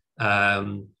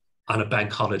on a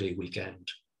bank holiday weekend.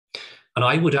 And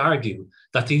I would argue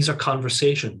that these are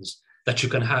conversations that you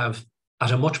can have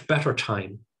at a much better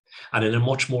time and in a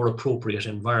much more appropriate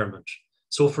environment.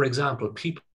 So, for example,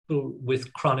 people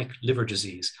with chronic liver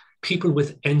disease, people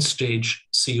with end-stage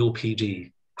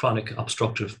COPD, chronic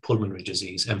obstructive pulmonary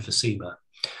disease, emphysema,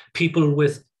 people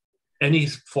with any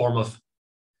form of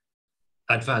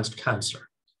advanced cancer.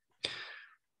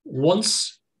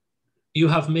 Once you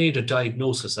have made a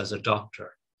diagnosis as a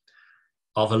doctor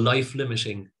of a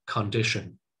life-limiting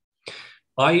condition,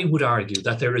 I would argue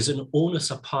that there is an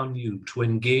onus upon you to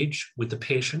engage with the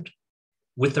patient,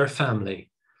 with their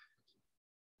family,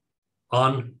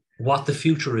 on what the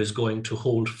future is going to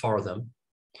hold for them,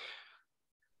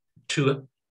 to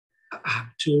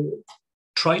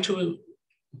try to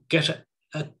get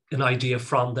an idea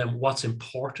from them what's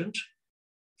important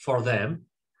for them,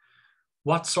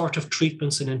 what sort of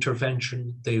treatments and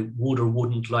intervention they would or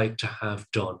wouldn't like to have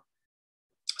done.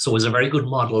 So it's a very good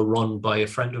model run by a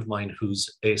friend of mine who's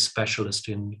a specialist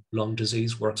in lung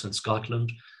disease, works in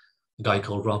Scotland, a guy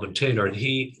called Robin Taylor, and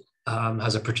he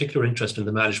has a particular interest in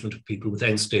the management of people with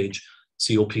end-stage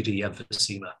COPD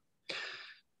emphysema.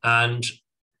 And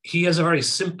he has a very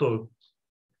simple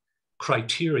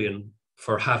criterion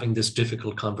for having this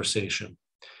difficult conversation.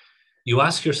 You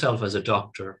ask yourself as a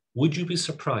doctor, would you be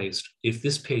surprised if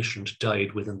this patient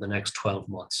died within the next 12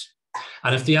 months?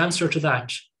 And if the answer to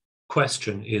that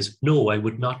question is no, I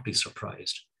would not be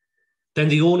surprised, then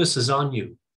the onus is on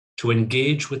you to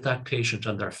engage with that patient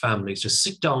and their families, to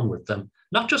sit down with them,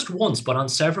 not just once, but on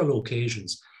several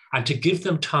occasions, and to give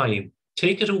them time.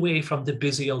 Take it away from the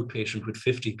busy outpatient with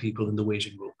 50 people in the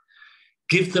waiting room.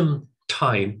 Give them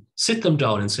time, sit them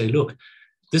down and say, look,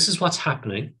 this is what's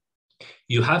happening.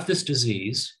 You have this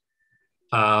disease.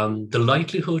 The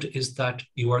likelihood is that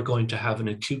you are going to have an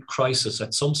acute crisis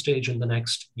at some stage in the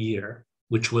next year,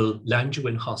 which will land you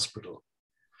in hospital.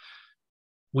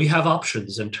 We have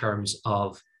options in terms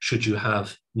of, should you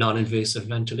have non-invasive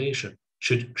ventilation?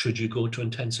 Should you go to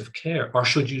intensive care? Or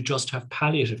should you just have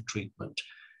palliative treatment?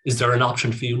 Is there an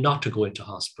option for you not to go into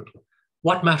hospital?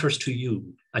 What matters to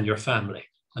you and your family,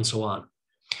 and so on?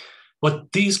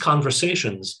 But these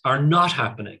conversations are not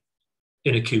happening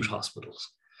in acute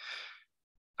hospitals.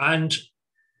 And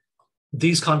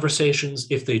these conversations,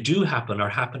 if they do happen, are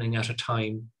happening at a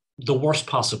time, the worst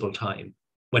possible time,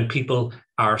 when people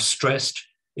are stressed.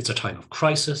 It's a time of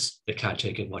crisis. They can't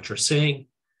take in what you're saying.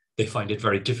 They find it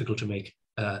very difficult to make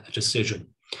a decision.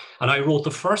 And I wrote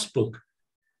the first book,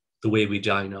 The Way We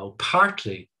Die Now,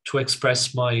 partly to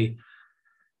express my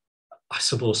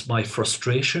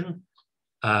frustration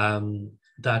and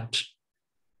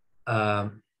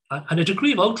a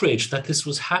degree of outrage that this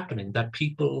was happening, that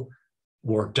people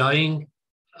were dying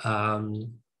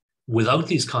without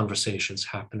these conversations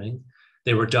happening.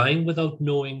 They were dying without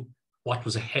knowing what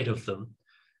was ahead of them.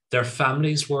 Their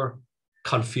families were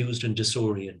confused and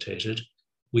disorientated.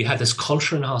 We had this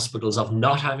culture in hospitals of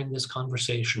not having this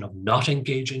conversation, of not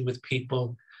engaging with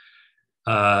people.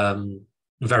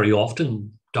 Very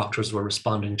often, doctors were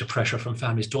responding to pressure from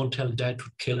families. Don't tell dad to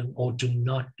kill him. Oh, do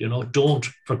not, don't,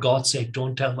 for God's sake,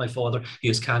 don't tell my father he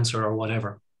has cancer or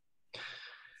whatever.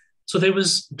 So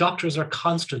doctors are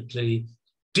constantly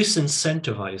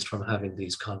disincentivized from having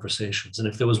these conversations. And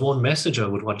if there was one message I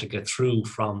would want to get through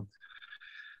from,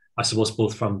 I suppose,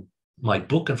 both from my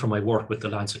book and from my work with the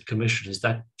Lancet Commission, is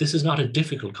that this is not a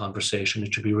difficult conversation.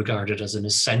 It should be regarded as an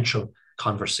essential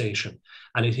conversation.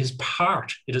 And it is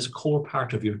a core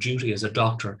part of your duty as a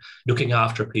doctor, looking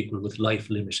after people with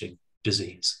life-limiting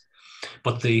disease.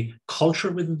 But the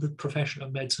culture within the profession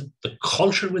of medicine, the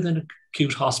culture within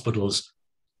acute hospitals,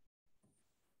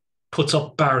 puts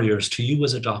up barriers to you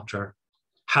as a doctor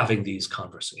having these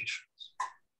conversations.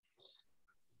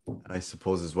 I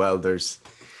suppose as well, there's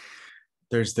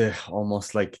the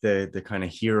almost like the kind of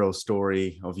hero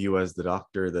story of you as the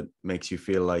doctor that makes you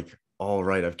feel like, all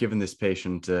right, I've given this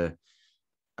patient a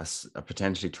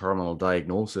potentially terminal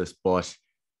diagnosis, but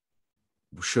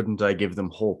shouldn't I give them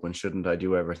hope, and shouldn't I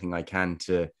do everything I can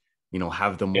to,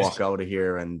 have them walk out of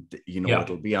here, and,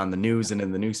 it'll be on the news and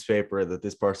in the newspaper that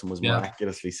this person was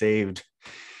miraculously saved.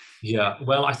 Yeah,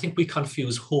 well, I think we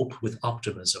confuse hope with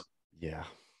optimism. Yeah.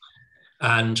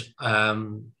 And,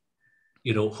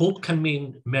 hope can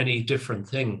mean many different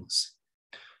things.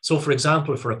 So, for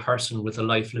example, for a person with a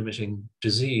life-limiting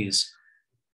disease,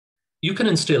 you can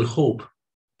instill hope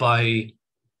by,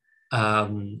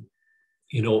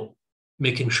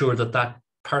 making sure that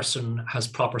person has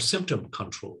proper symptom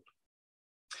control,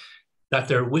 that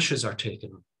their wishes are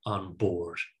taken on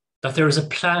board, that there is a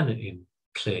plan in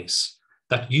place,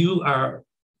 that you are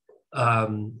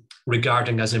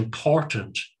regarding as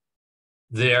important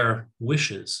their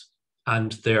wishes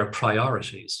and their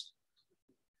priorities.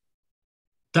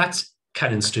 That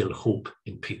can instill hope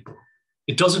in people.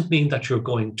 It doesn't mean that you're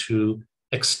going to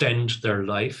extend their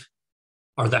life,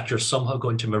 or that you're somehow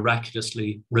going to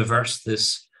miraculously reverse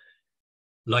this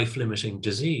life-limiting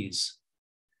disease.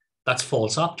 That's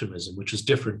false optimism, which is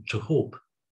different to hope.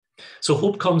 So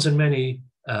hope comes in many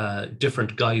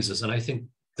different guises, and I think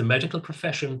the medical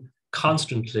profession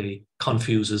constantly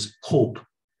confuses hope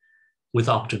with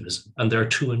optimism, and they're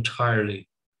two entirely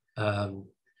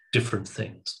different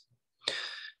things.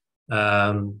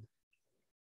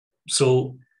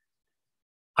 So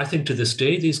I think to this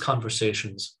day, these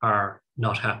conversations are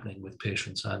not happening with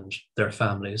patients and their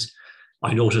families.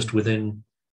 I noticed within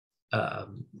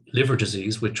liver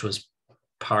disease, which was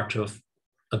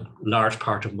a large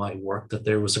part of my work, that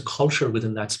there was a culture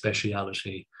within that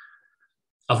speciality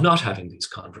of not having these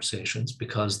conversations,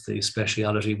 because the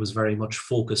speciality was very much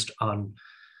focused on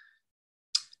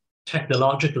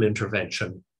technological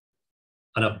intervention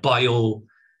and a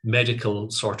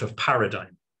biomedical sort of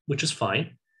paradigm, which is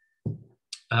fine.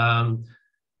 But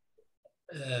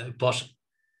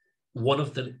one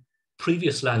of the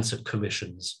previous Lancet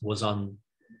commissions was on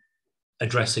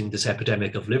addressing this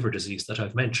epidemic of liver disease that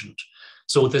I've mentioned.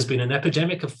 So there's been an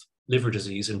epidemic of liver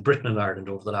disease in Britain and Ireland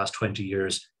over the last 20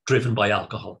 years, driven by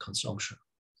alcohol consumption.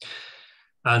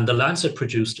 And the Lancet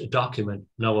produced a document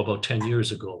now about 10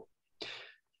 years ago.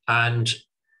 And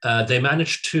they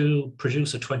managed to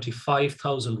produce a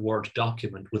 25,000 word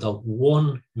document without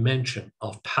one mention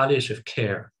of palliative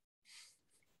care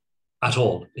at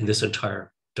all in this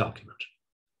entire document.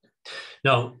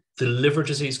 Now, the liver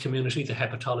disease community, the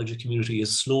hepatology community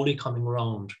is slowly coming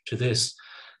around to this.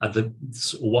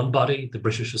 One body, the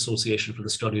British Association for the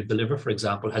Study of the Liver, for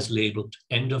example, has labelled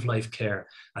end-of-life care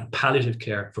and palliative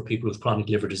care for people with chronic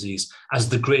liver disease as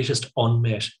the greatest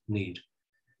unmet need.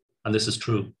 And this is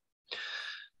true.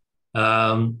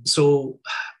 So,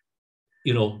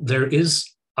 you know, there is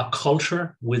a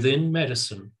culture within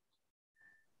medicine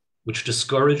which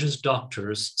discourages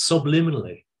doctors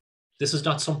subliminally. This is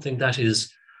not something that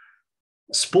is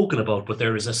spoken about, but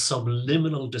there is a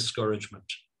subliminal discouragement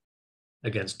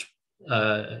against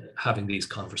having these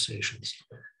conversations.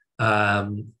 I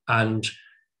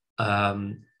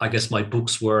guess my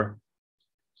books were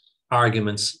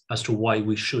arguments as to why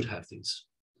we should have these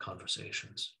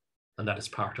conversations, and that is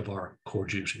part of our core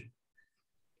duty.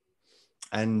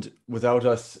 And without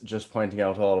us just pointing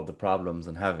out all of the problems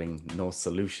and having no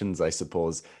solutions, I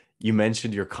suppose, you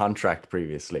mentioned your contract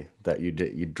previously, that you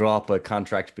draw up a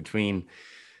contract between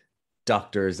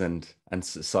doctors and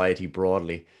society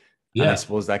broadly. Yeah. And I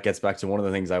suppose that gets back to one of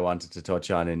the things I wanted to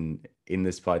touch on in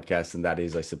this podcast, and that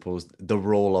is, I suppose, the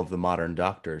role of the modern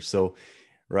doctor. So,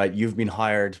 right, you've been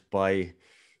hired by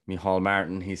Micheál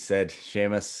Martin. He said,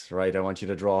 Seamus, right, I want you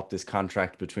to draw up this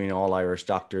contract between all Irish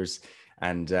doctors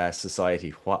and society.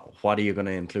 What are you going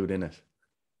to include in it?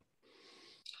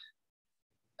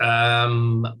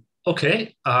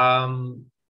 Okay. I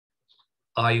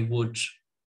would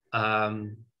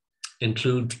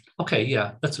include, okay,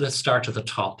 yeah, let's start at the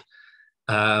top.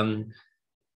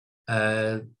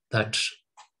 That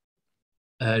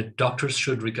doctors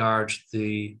should regard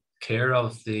the care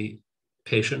of the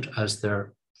patient as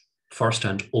their first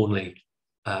and only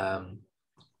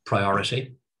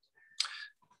priority,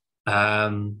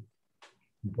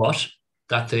 but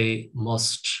that they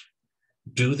must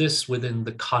do this within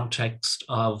the context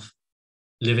of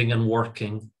living and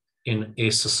working in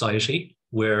a society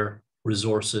where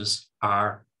resources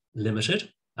are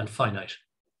limited and finite.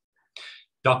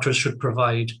 Doctors should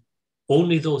provide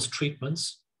only those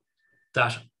treatments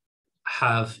that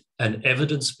have an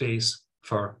evidence base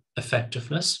for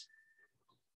effectiveness.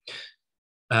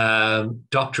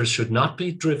 Doctors should not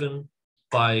be driven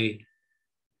by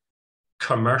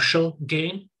commercial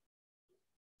gain,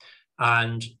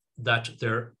 and that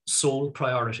their sole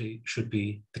priority should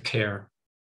be the care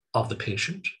of the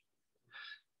patient.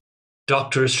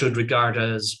 Doctors should regard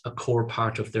as a core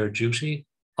part of their duty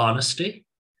honesty.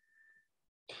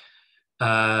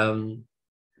 All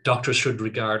doctors should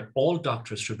regard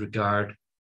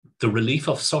the relief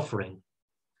of suffering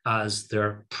as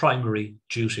their primary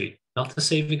duty, not the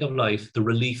saving of life. The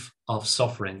relief of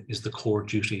suffering is the core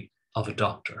duty of a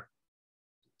doctor.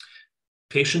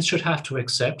 Patients should have to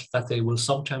accept that they will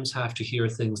sometimes have to hear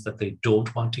things that they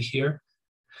don't want to hear,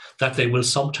 that they will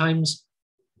sometimes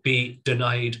be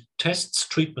denied tests,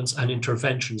 treatments, and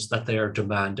interventions that they are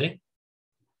demanding.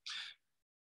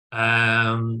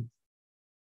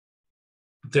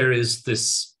 There is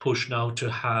this push now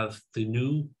to have the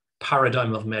new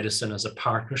paradigm of medicine as a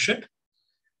partnership,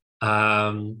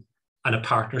 and a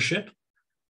partnership.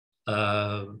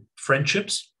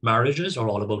 Friendships, marriages are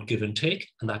all about give and take,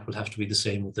 and that will have to be the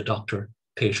same with the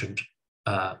doctor-patient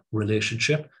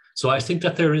relationship. So I think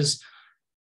that there is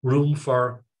room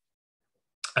for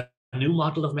a new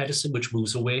model of medicine which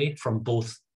moves away from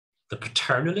both the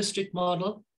paternalistic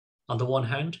model on the one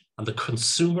hand and the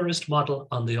consumerist model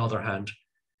on the other hand,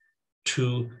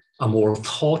 to a more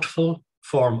thoughtful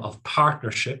form of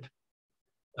partnership,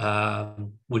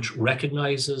 which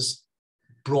recognizes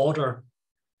broader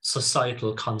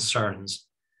societal concerns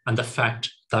and the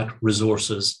fact that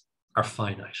resources are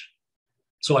finite.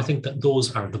 So I think that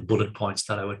those are the bullet points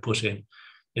that I would put in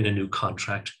a new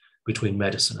contract between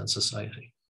medicine and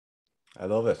society. I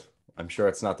love it. I'm sure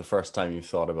it's not the first time you've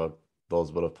thought about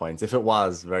those bullet points. If it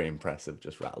was, very impressive.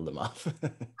 Just rattle them off.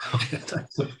 Okay,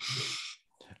 thanks.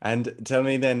 And tell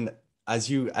me then, as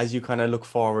you kind of look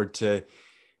forward to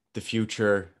the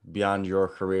future beyond your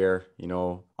career, you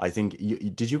know, I think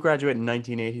did you graduate in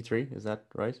 1983? Is that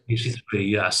right? 83,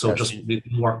 yeah. So yes. Just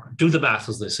do the math,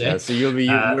 as they say. Yeah, so you'll be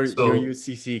your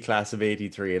UCC class of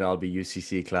 83, and I'll be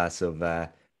UCC class of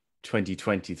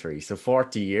 2023. So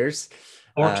 40 years.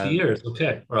 40 years.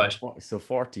 Okay. Right. So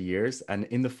 40 years. And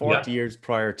in the Yeah. 40 years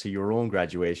prior to your own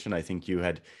graduation, I think you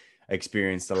had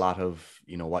experienced a lot of,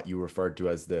 what you referred to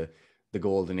as the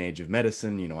golden age of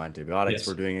medicine. Antibiotics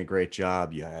were Yes. doing a great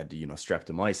job. You had,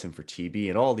 streptomycin for TB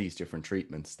and all these different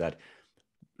treatments that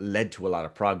led to a lot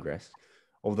of progress.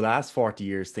 Over the last 40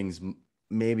 years, things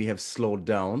maybe have slowed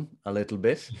down a little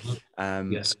bit. Mhm.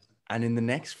 Um, Yes. and in the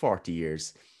next 40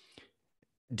 years,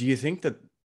 do you think that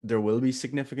there will be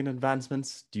significant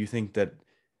advancements? Do you think that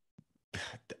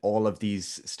all of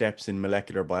these steps in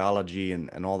molecular biology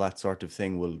and all that sort of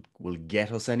thing will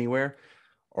get us anywhere,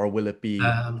 or will it be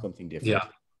something different? Yeah.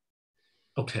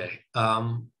 Okay.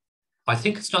 I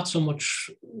think it's not so much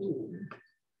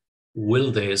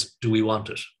will they as do we want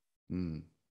it. Mm.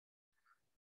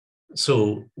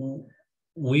 So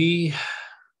we,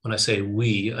 when I say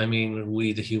we, I mean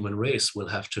we, the human race, will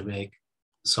have to make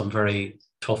some very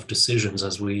tough decisions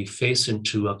as we face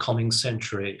into a coming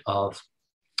century of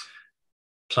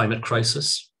climate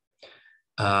crisis,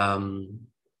 um,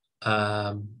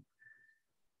 um,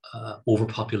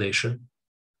 overpopulation,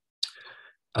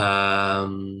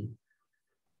 and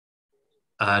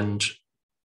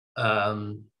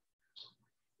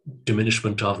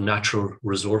diminishment of natural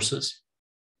resources.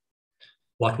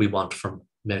 What we want from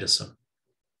medicine.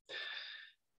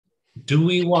 Do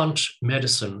we want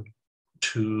medicine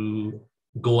to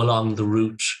go along the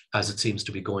route as it seems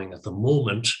to be going at the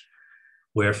moment,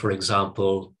 where, for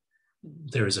example,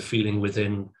 there is a feeling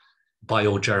within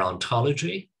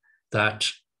biogerontology that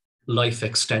life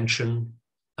extension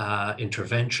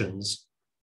interventions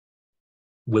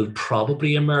will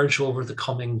probably emerge over the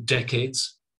coming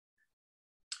decades?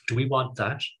 Do we want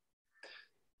that?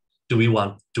 Do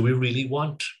we really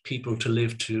want people to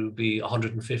live to be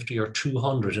 150 or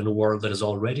 200 in a world that is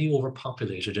already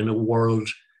overpopulated, in a world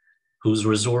whose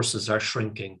resources are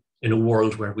shrinking, in a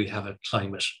world where we have a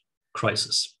climate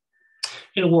crisis,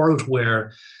 in a world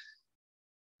where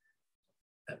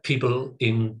people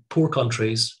in poor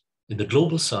countries, in the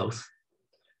global south,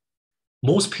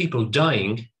 most people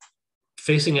dying,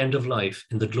 facing end of life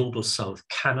in the global south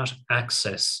cannot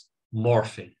access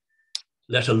morphine,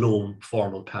 let alone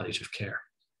formal palliative care.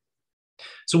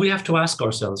 So we have to ask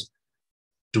ourselves,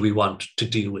 do we want to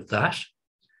deal with that?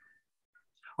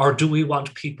 Or do we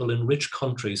want people in rich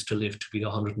countries to live to be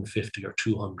 150 or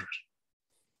 200?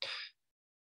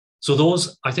 So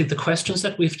those, I think the questions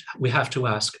that we have to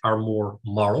ask are more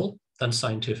moral than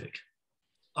scientific.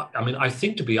 I mean, I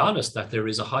think, to be honest, that there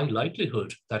is a high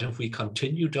likelihood that if we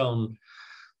continue down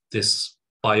this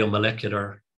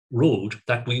biomolecular road,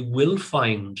 that we will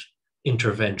find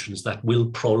interventions that will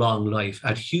prolong life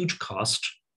at huge cost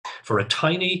for a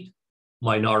tiny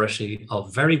minority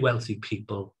of very wealthy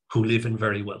people who live in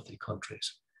very wealthy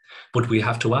countries. But we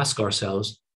have to ask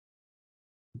ourselves,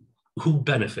 who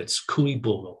benefits? Cui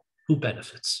bono? Who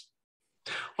benefits?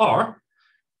 Or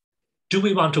do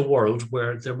we want a world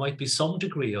where there might be some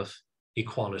degree of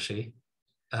equality,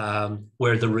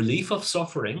 where the relief of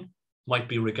suffering might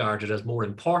be regarded as more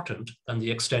important than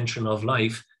the extension of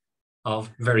life of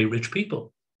very rich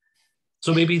people?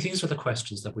 So maybe these are the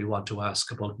questions that we want to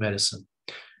ask about medicine.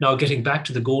 Now, getting back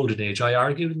to the golden age, I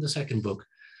argued in the second book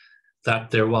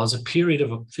that there was a period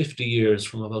of 50 years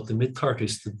from about the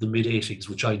mid-30s to the mid-80s,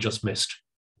 which I just missed,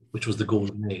 which was the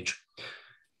golden age.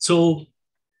 So,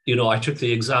 I took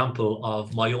the example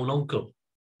of my own uncle,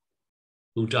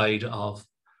 who died of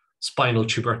spinal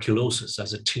tuberculosis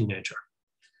as a teenager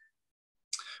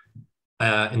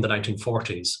in the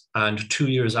 1940s. And 2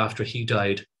 years after he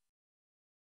died,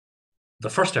 the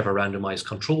first ever randomized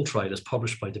control trial is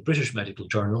published by the British Medical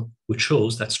Journal, which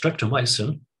shows that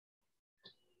streptomycin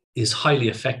is highly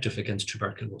effective against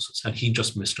tuberculosis, and he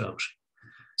just missed out.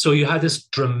 So you had this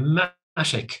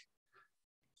dramatic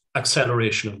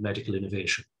acceleration of medical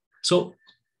innovation. So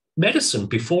medicine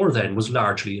before then was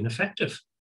largely ineffective.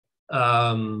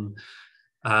 And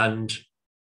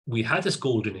we had this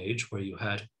golden age where you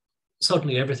had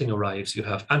suddenly everything arrives. You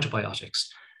have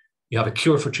antibiotics. You have a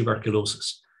cure for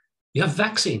tuberculosis. You have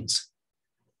vaccines.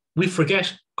 We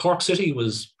forget Cork City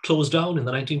was closed down in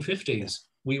the 1950s.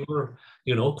 We were,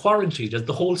 quarantined at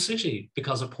the whole city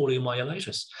because of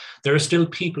poliomyelitis. There are still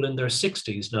people in their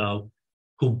 60s now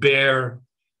who bear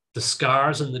the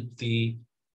scars and the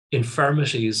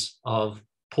infirmities of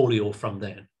polio from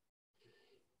then.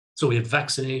 So we had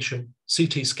vaccination,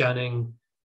 CT scanning,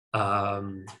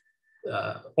 organ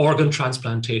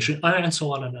transplantation, and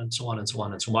so on and so on and so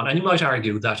on and so on. And you might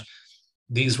argue that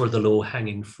these were the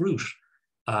low-hanging fruit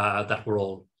that were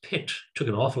all picked. It took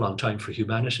an awful long time for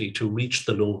humanity to reach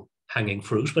the low-hanging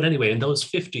fruit. But anyway, in those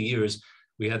 50 years,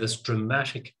 we had this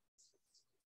dramatic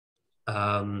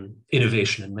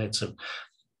innovation in medicine.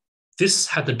 This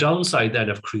had the downside then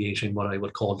of creating what I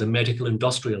would call the medical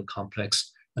industrial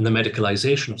complex and the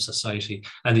medicalization of society,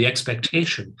 and the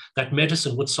expectation that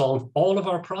medicine would solve all of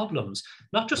our problems,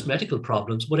 not just medical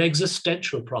problems, but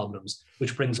existential problems,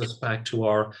 which brings us back to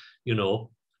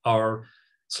our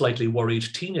slightly worried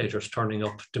teenagers turning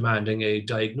up demanding a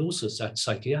diagnosis at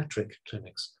psychiatric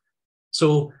clinics.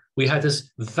 So we had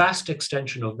this vast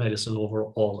extension of medicine over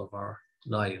all of our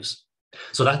lives.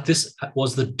 So that this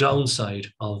was the downside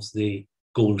of the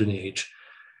golden age.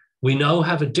 We now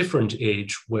have a different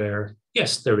age where,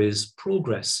 yes, there is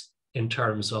progress in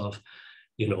terms of,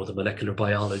 the molecular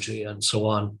biology and so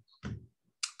on.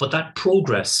 But that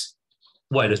progress,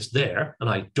 while it's there, and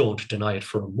I don't deny it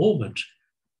for a moment,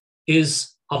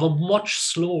 is of a much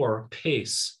slower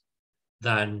pace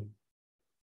than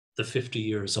the 50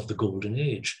 years of the golden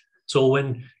age. So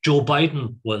when Joe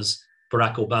Biden was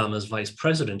Barack Obama's vice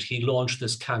president, he launched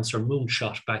this cancer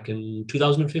moonshot back in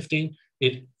 2015.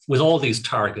 It, with all these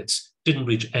targets, didn't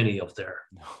reach any of their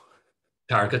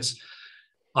targets.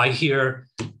 I hear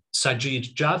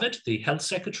Sajid Javid, the health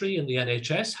secretary in the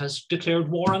NHS, has declared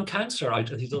war on cancer. I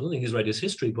don't think he's read his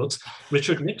history books.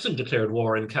 Richard Nixon declared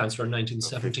war on cancer in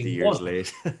 1971. 50 years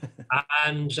late.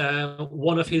 And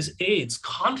one of his aides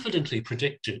confidently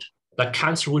predicted that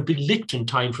cancer would be licked in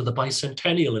time for the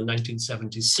bicentennial in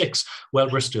 1976. Well,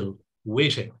 we're still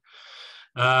waiting.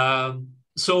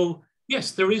 So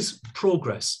yes, there is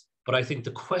progress, but I think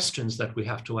the questions that we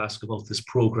have to ask about this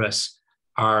progress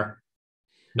are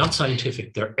not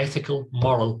scientific. They're ethical,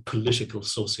 moral, political,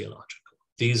 sociological.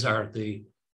 These are the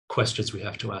questions we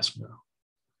have to ask now.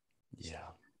 Yeah,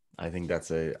 I think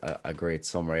that's a great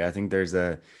summary. I think there's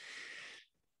a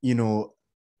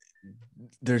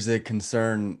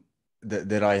concern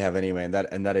that I have anyway, and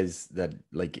that is that,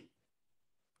 like,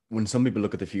 when some people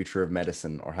look at the future of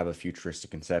medicine or have a futuristic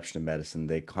conception of medicine,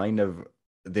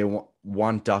 they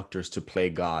want doctors to play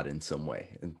God in some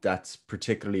way. And that's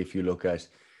particularly if you look at,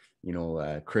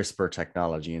 CRISPR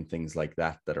technology and things like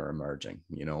that are emerging,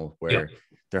 where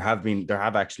there have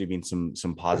actually been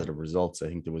some positive results. I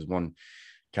think there was one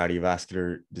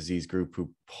cardiovascular disease group who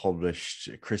published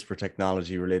CRISPR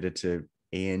technology related to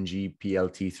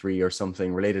ANGPLT3 or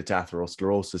something related to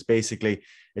atherosclerosis. Basically,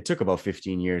 it took about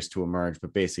 15 years to emerge,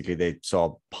 but basically they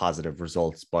saw positive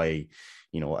results by,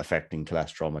 affecting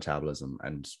cholesterol metabolism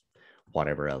and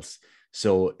whatever else.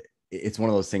 So it's one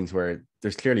of those things where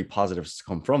there's clearly positives to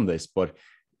come from this, but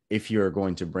if you're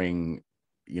going to bring,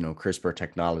 CRISPR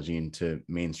technology into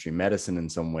mainstream medicine in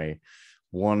some way,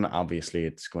 one, obviously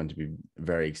it's going to be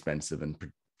very expensive and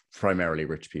primarily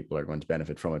rich people are going to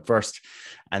benefit from it first.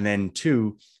 And then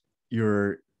two,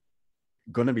 you're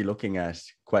going to be looking at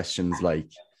questions like,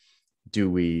 do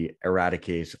we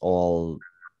eradicate all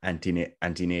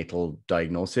antenatal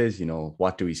diagnoses?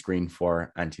 What do we screen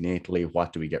for antenatally?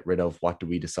 What do we get rid of? What do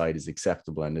we decide is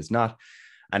acceptable and is not?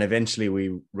 And eventually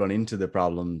we run into the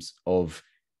problems of,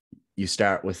 you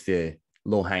start with the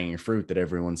low-hanging fruit that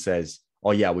everyone says,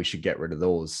 oh yeah, we should get rid of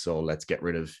those. So let's get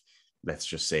rid of, let's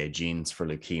just say, genes for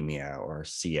leukemia or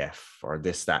CF or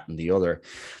this, that, and the other.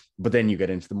 But then you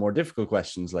get into the more difficult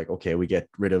questions like, okay, we get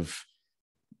rid of,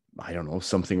 I don't know,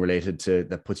 something related to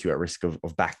that puts you at risk of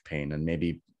back pain and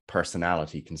maybe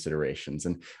personality considerations.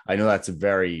 And I know that's a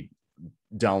very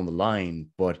down the line,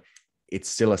 but it's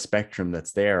still a spectrum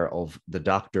that's there of the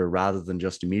doctor, rather than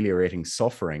just ameliorating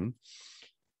suffering,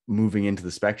 moving into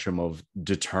the spectrum of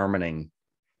determining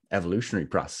evolutionary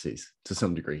processes to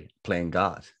some degree, playing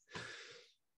God.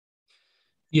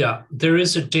 Yeah, there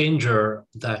is a danger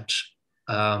that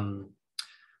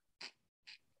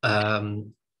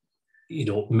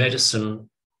medicine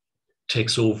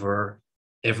takes over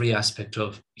every aspect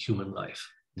of human life.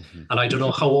 Mm-hmm. And I don't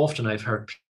know how often I've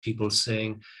heard people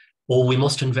saying, oh, we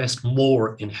must invest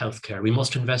more in healthcare. We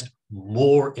must invest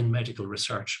more in medical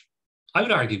research. I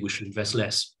would argue we should invest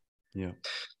less. Yeah.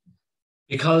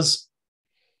 Because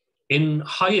in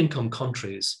high-income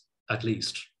countries, at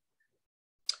least,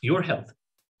 your health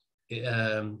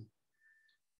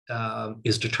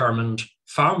is determined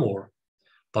far more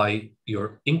by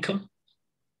your income,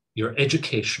 your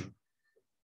education,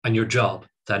 and your job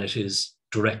than it is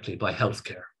directly by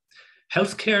healthcare.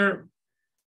 Healthcare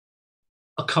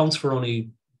accounts for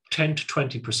only 10 to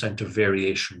 20% of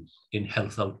variation in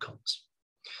health outcomes.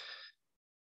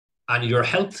 And your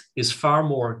health is far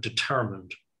more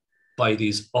determined by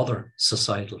these other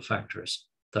societal factors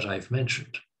that I've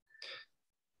mentioned.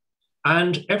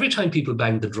 And every time people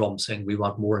bang the drum saying we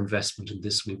want more investment in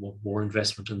this, we want more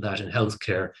investment in that in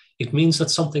healthcare, it means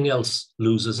that something else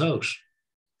loses out.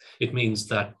 It means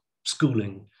that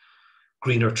schooling,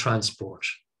 greener transport,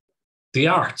 the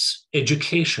arts,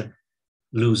 education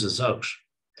loses out.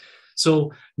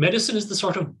 So medicine is the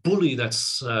sort of bully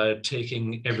that's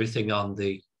taking everything on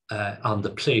the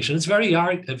plate. And it's very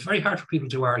hard for people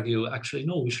to argue, actually,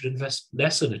 no, we should invest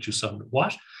less in it, you son.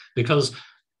 What? Because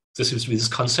there seems to be this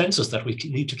consensus that we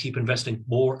need to keep investing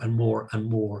more and more and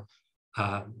more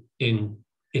in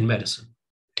medicine.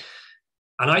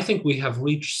 And I think we have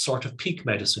reached sort of peak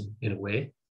medicine in a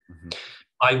way. Mm-hmm.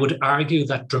 I would argue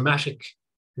that dramatic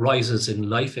rises in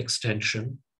life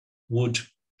extension would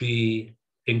be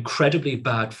incredibly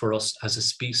bad for us as a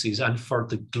species and for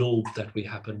the globe that we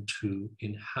happen to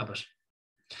inhabit.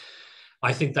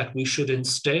 I think that we should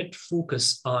instead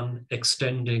focus on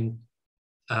extending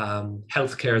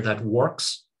healthcare that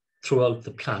works throughout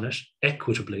the planet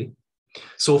equitably.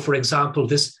 So, for example,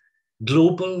 this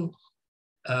global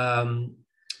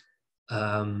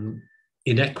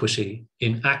inequity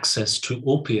in access to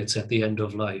opiates at the end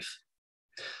of life,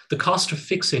 the cost of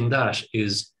fixing that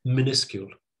is minuscule.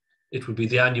 It would be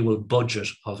the annual budget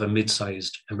of a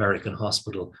mid-sized American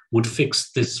hospital would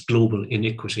fix this global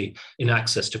inequity in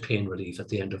access to pain relief at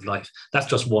the end of life. That's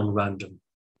just one random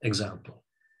example.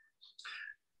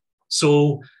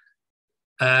 So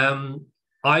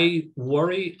I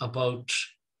worry about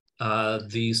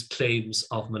these claims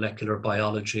of molecular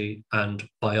biology and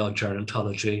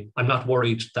biogerontology. I'm not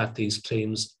worried that these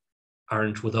claims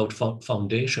aren't without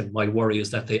foundation. My worry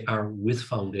is that they are with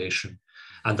foundation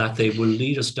and that they will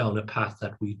lead us down a path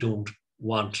that we don't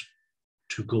want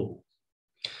to go.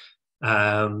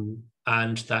 And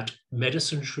that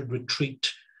medicine should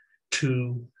retreat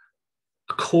to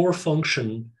a core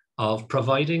function of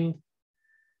providing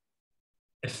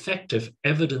effective,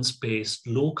 evidence-based,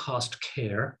 low-cost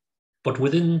care, but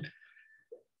within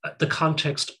the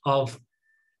context of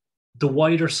the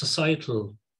wider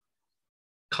societal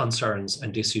concerns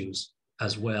and issues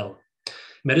as well.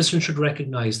 Medicine should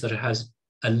recognize that it has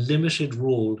a limited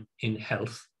role in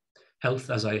health. Health,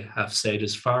 as I have said,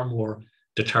 is far more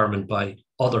determined by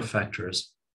other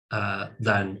factors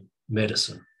than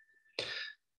medicine.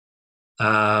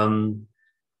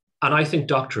 And I think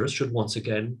doctors should once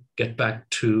again get back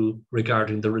to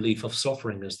regarding the relief of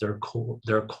suffering as their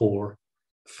core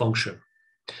function.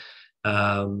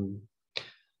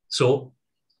 So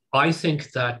I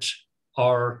think that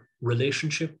our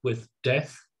relationship with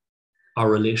death, our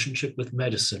relationship with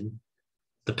medicine,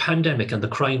 the pandemic and the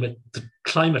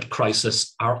climate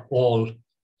crisis are all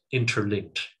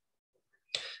interlinked.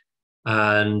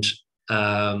 And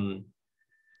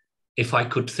if I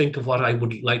could think of what I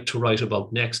would like to write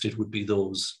about next, it would be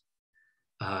those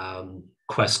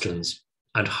questions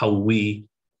and how we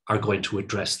are going to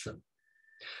address them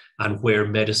and where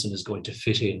medicine is going to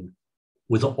fit in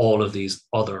with all of these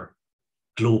other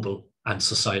global and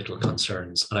societal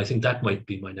concerns. And I think that might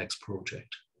be my next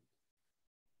project.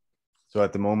 So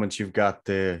at the moment, you've got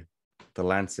the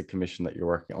Lancet Commission that you're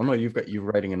working on. Oh no, you're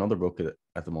writing another book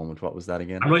at the moment. What was that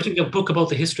again? I'm writing a book about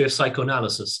the history of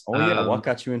psychoanalysis. Oh yeah, what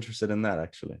got you interested in that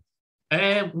actually?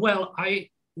 Well, I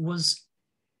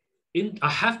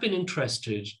have been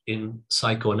interested in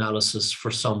psychoanalysis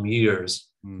for some years,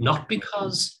 not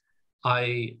because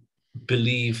I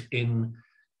believe in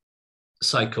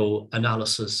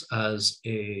psychoanalysis as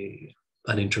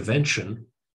an intervention.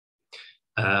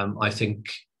 I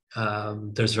think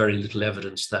there's very little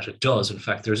evidence that it does. In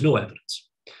fact, there's no evidence.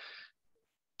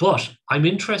 But I'm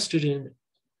interested in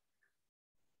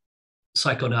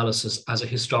psychoanalysis as a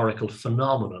historical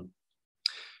phenomenon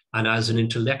and as an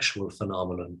intellectual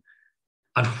phenomenon,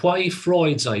 and why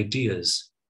Freud's ideas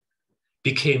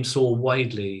became so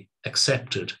widely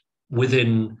accepted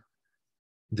within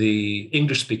the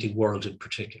English-speaking world in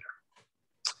particular.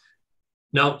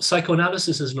 Now,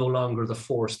 psychoanalysis is no longer the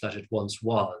force that it once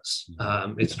was.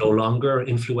 It's no longer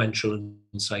influential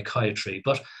in psychiatry,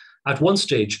 but at one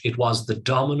stage it was the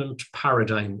dominant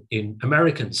paradigm in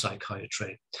American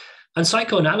psychiatry. And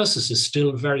psychoanalysis is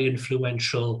still very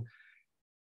influential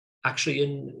actually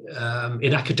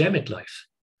in academic life.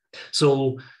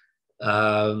 So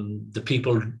the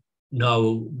people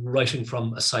now writing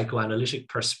from a psychoanalytic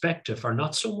perspective are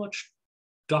not so much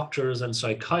doctors and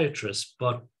psychiatrists,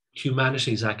 but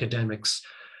humanities academics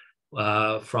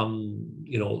from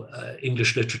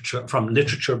English literature, from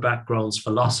literature backgrounds,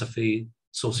 philosophy,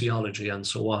 sociology, and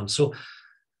so on. So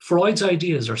Freud's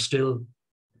ideas are still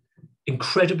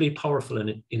incredibly powerful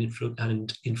and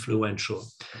influential.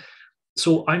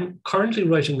 So I'm currently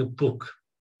writing a book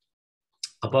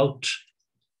about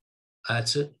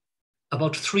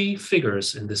three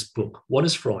figures in this book. One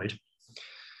is Freud.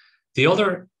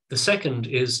 The second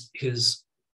is his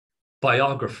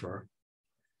biographer,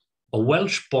 a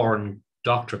Welsh-born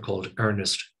doctor called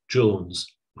Ernest Jones,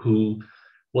 who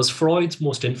was Freud's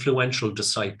most influential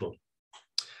disciple.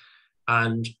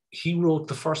 And he wrote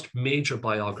the first major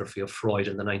biography of Freud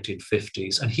in the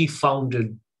 1950s, and he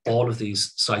founded all of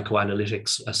these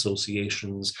psychoanalytics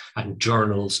associations and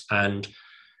journals, and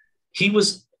he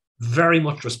was very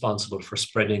much responsible for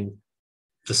spreading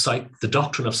the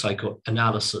doctrine of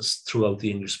psychoanalysis throughout the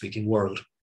English-speaking world.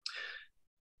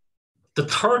 The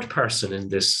third person in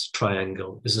this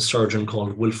triangle is a surgeon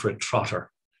called Wilfred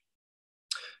Trotter.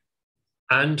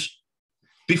 And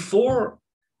before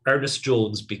Ernest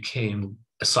Jones became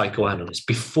a psychoanalyst,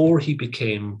 before he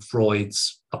became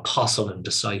Freud's apostle and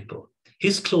disciple,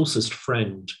 his closest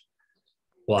friend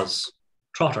was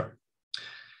Trotter.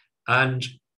 And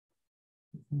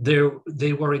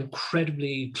they were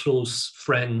incredibly close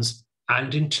friends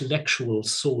and intellectual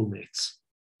soulmates.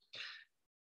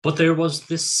 But there was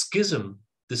this schism,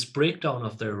 this breakdown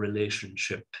of their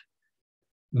relationship,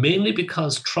 mainly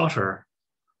because Trotter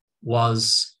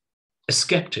was a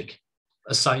skeptic,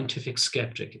 a scientific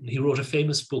skeptic. He wrote a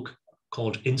famous book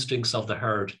called Instincts of the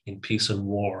Herd in Peace and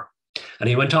War. And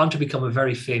he went on to become a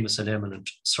very famous and eminent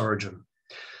surgeon.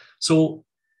 So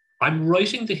I'm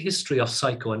writing the history of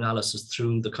psychoanalysis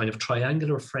through the kind of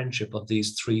triangular friendship of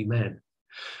these three men.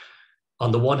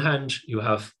 On the one hand, you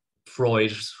have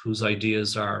Freud, whose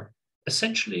ideas are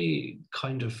essentially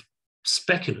kind of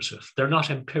speculative. They're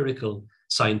not empirical,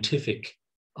 scientific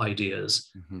ideas.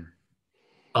 Mm-hmm.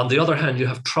 On the other hand, you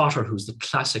have Trotter, who's the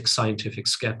classic scientific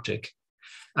skeptic.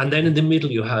 And then in the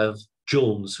middle, you have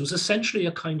Jones, who's essentially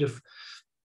a kind of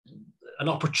an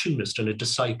opportunist and a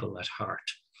disciple at heart.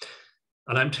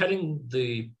 And I'm telling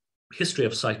the history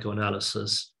of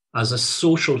psychoanalysis as a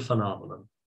social phenomenon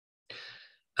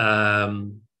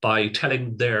by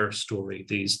telling their story,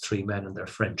 these three men and their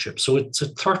friendship. So it's a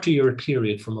 30-year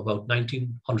period from about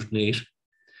 1908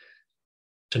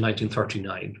 to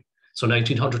 1939. So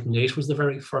 1908 was the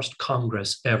very first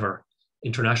Congress ever,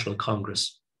 International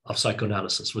Congress of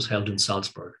Psychoanalysis, was held in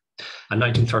Salzburg. And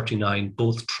 1939,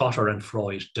 both Trotter and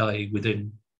Freud die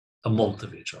within a month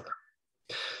of each other.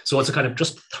 So it's a kind of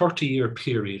just 30-year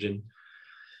period,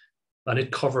 and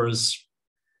it covers,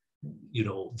 you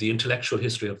know, the intellectual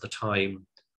history of the time.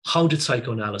 How did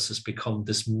psychoanalysis become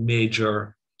this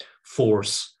major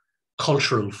force,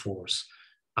 cultural force?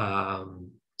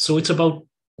 So it's about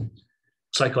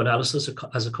psychoanalysis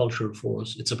as a cultural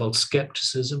force. It's about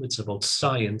skepticism. It's about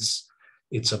science.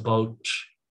 It's about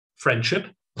friendship.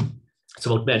 It's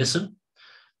about medicine.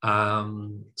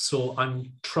 So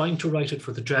I'm trying to write it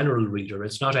for the general reader.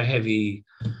 It's not a heavy,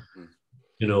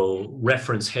 you know,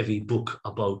 reference-heavy book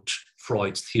about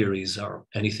Freud's theories or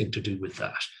anything to do with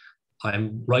that.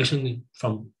 I'm writing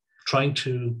from trying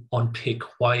to unpick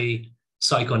why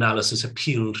psychoanalysis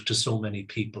appealed to so many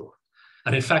people.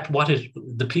 And in fact,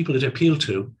 the people it appealed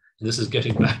to, and this is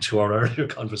getting back to our earlier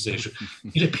conversation,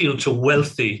 it appealed to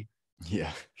wealthy,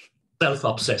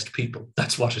 self-obsessed people.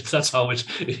 That's how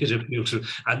it appealed to.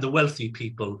 And the wealthy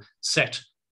people set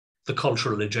the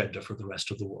cultural agenda for the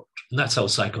rest of the world. And that's how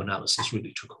psychoanalysis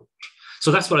really took hold.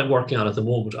 So that's what I'm working on at the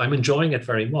moment. I'm enjoying it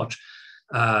very much.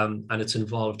 And it's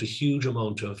involved a huge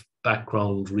amount of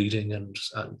background reading and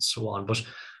so on. But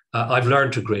I've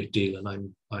learned a great deal, and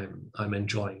I'm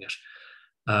enjoying it.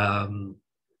 And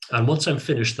once I'm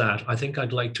finished that, I think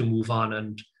I'd like to move on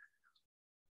and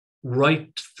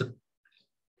write the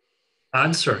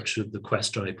answer to the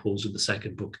question I posed in the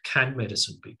second book: can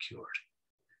medicine be cured?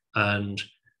 And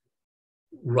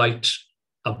write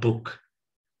a book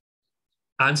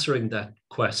answering that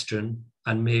question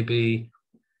and maybe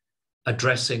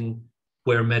addressing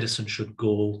where medicine should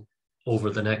go over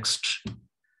the next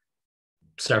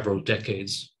several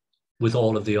decades with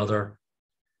all of the other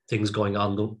things going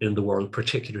on in the world,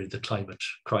 particularly the climate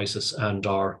crisis and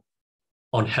our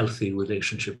unhealthy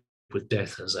relationship with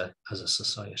death as a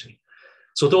society.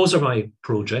 So those are my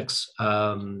projects.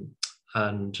 So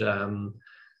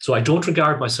I don't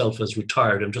regard myself as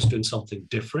retired. I'm just doing something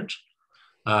different.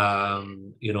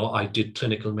 You know, I did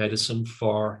clinical medicine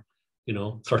for,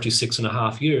 36 and a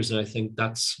half years. And I think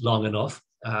that's long enough.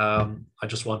 I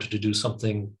just wanted to do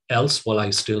something else while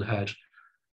I still had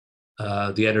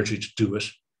the energy to do it.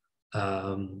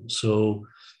 So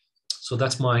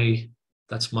that's my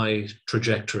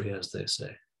trajectory, as they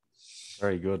say.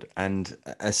 Very good. And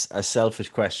a selfish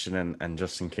question, and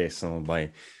just in case some of my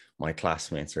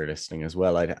classmates are listening as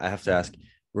well, I have to ask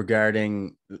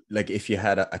regarding, like, if you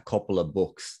had a couple of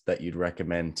books that you'd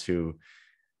recommend to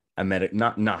a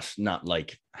not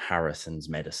like Harrison's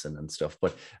medicine and stuff,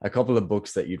 but a couple of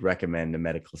books that you'd recommend a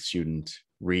medical student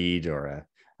read, or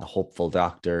a hopeful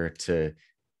doctor, to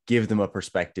give them a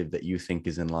perspective that you think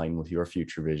is in line with your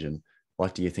future vision.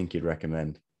 what do you think you'd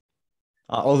recommend?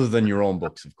 Other than your own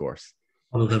books, of course.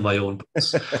 Other than my own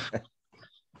books.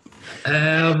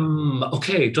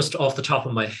 Okay, just off the top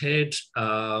of my head,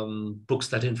 books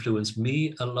that influenced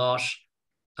me a lot.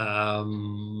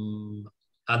 And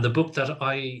the book that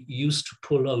I used to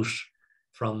pull out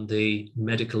from the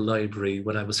medical library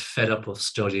when I was fed up of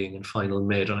studying in final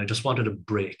med and I just wanted a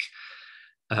break,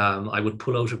 I would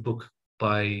pull out a book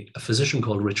by a physician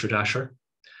called Richard Asher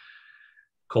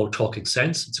called Talking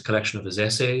Sense. It's a collection of his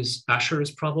essays. Asher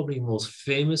is probably most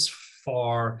famous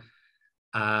for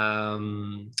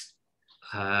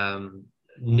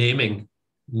naming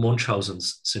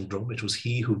Munchausen's syndrome. It was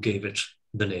he who gave it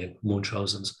the name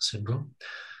Munchausen's syndrome.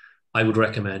 I would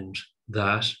recommend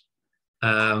that.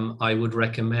 I would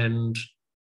recommend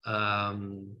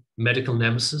Medical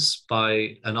Nemesis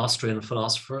by an Austrian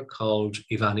philosopher called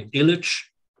Ivan Illich,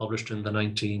 published in the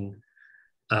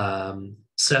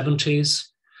 1970s.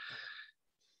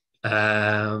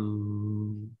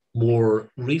 More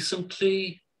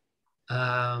recently,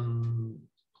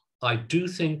 I do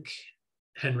think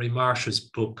Henry Marsh's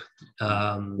book,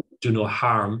 Do No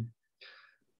Harm,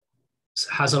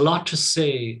 has a lot to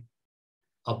say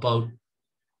about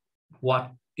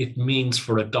what it means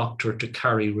for a doctor to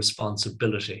carry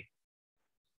responsibility.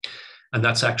 And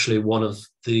that's actually one of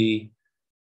your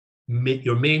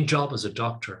main job as a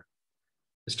doctor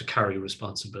is to carry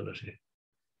responsibility.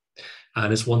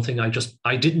 And it's one thing I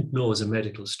didn't know as a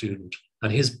medical student.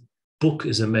 And his book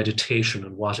is a meditation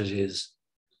on what it is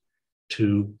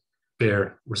to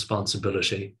bear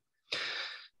responsibility.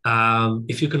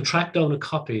 If you can track down a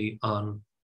copy on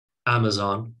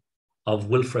Amazon of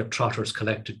Wilfred Trotter's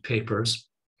collected papers,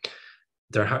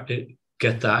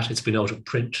 get that. It's been out of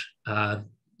print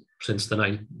since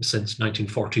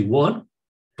 1941,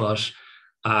 but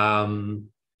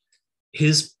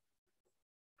his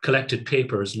collected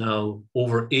papers, now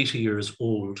over 80 years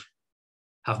old,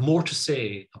 have more to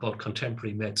say about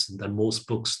contemporary medicine than most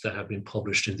books that have been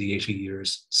published in the 80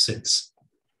 years since.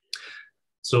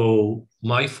 So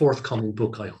my forthcoming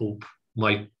book, I hope,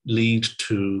 might lead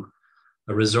to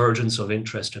a resurgence of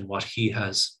interest in what he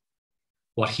had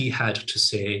to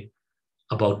say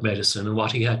about medicine, and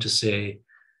what he had to say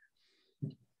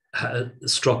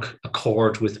struck a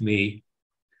chord with me.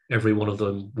 Every one of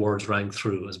the words rang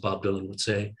through, as Bob Dylan would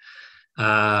say.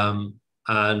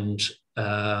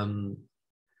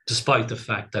 Despite the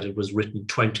fact that it was written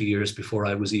 20 years before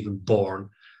I was even born,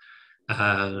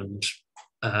 and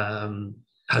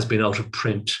has been out of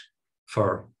print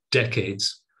for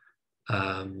decades,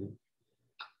 I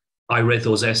read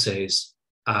those essays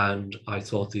and I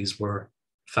thought these were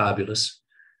fabulous.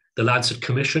 The Lancet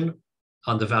Commission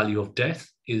on the Value of Death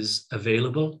is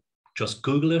available. Just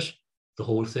Google it. The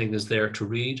whole thing is there to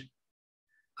read.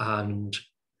 And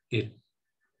it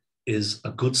is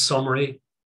a good summary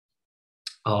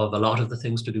of a lot of the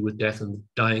things to do with death and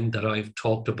dying that I've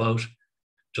talked about.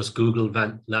 Just Google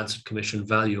Lancet Commission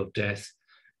Value of Death.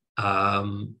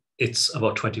 It's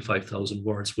about 25,000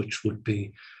 words, which would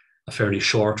be a fairly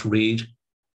short read,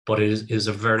 but it is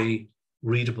a very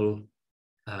readable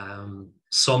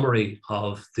summary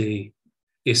of the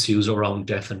issues around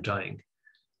death and dying.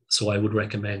 So I would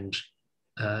recommend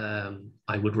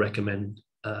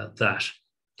that.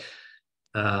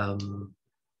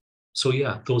 So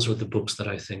yeah, those are the books that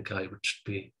I think I would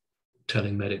be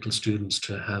telling medical students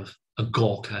to have a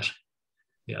gawk at.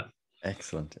 Yeah.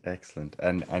 Excellent.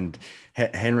 And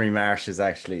Henry Marsh is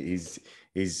actually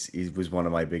he was one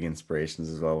of my big inspirations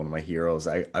as well, one of my heroes.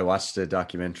 I watched a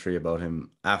documentary about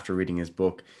him after reading his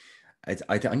book.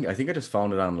 I think I just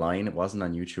found it online. It wasn't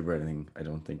on YouTube or anything. I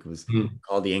don't think. It was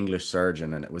called The English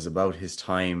Surgeon, and it was about his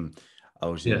time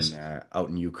out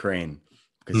in Ukraine,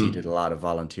 because he did a lot of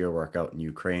volunteer work out in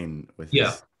Ukraine with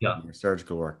his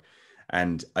surgical work.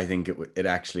 And I think it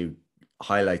actually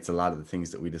highlights a lot of the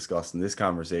things that we discussed in this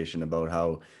conversation about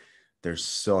how there's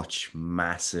such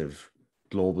massive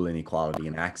global inequality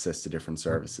in access to different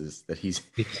services that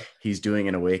he's doing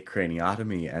an awake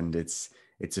craniotomy, and it's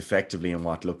effectively in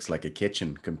what looks like a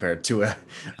kitchen compared to a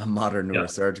modern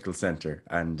neurosurgical center.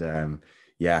 And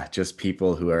just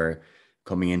people who are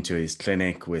coming into his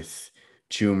clinic with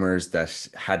tumors that,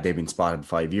 had they been spotted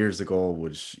 5 years ago,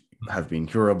 would have been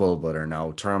curable but are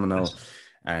now terminal.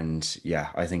 And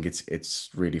I think it's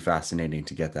really fascinating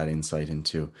to get that insight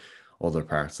into other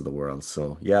parts of the world.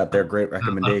 So they're great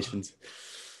recommendations.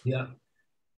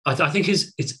 I think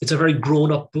it's a very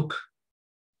grown-up book,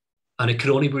 and it could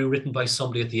only be written by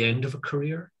somebody at the end of a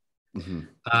career.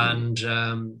 And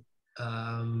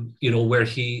where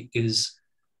he is,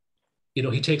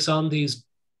 he takes on these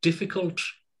difficult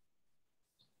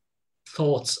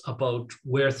thoughts about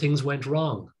where things went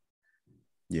wrong.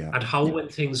 Yeah. And how when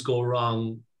things go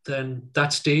wrong, then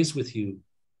that stays with you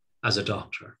as a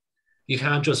doctor. You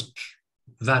can't just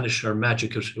vanish or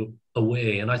magic it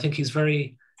away. And I think he's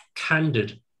very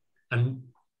candid and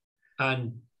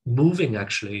moving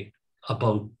actually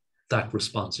about that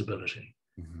responsibility.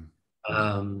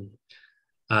 And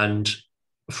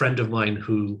a friend of mine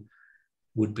who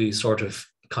would be sort of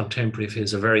contemporary of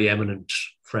his, a very eminent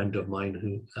friend of mine,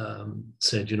 who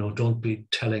said, don't be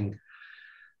telling,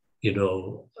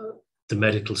 the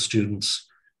medical students,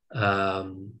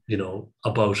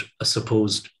 about a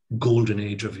supposed golden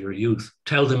age of your youth.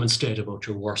 Tell them instead about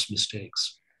your worst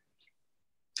mistakes.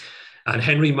 And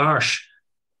Henry Marsh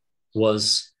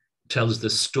tells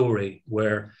this story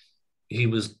where he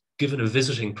was given a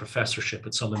visiting professorship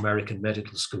at some American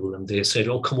medical school, and they said,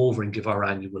 come over and give our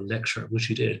annual lecture, which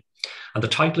he did. And the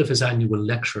title of his annual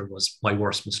lecture was My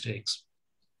Worst Mistakes.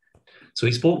 So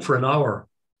he spoke for an hour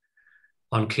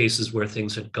on cases where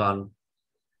things had gone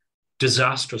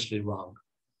disastrously wrong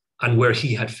and where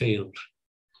he had failed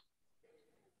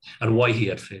and why he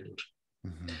had failed.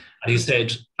 And he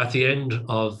said at the end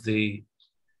of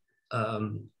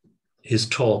his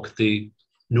talk, the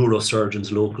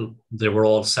neurosurgeons local, they were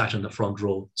all sat in the front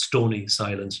row, stony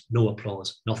silence, no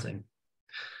applause, nothing.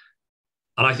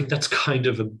 And I think that's kind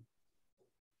of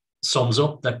sums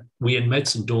up that we in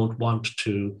medicine don't want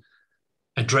to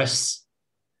address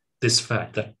this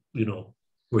fact that,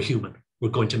 we're human, we're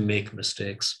going to make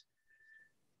mistakes.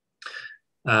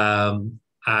 And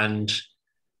I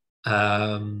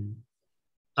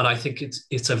think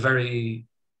it's a very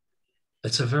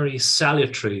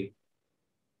salutary,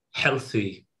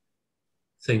 healthy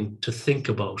thing to think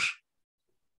about.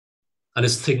 And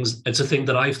it's a thing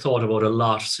that I've thought about a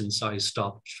lot since I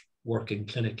stopped working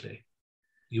clinically.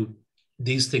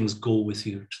 These things go with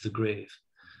you to the grave.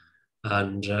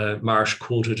 And Marsh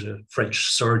quoted a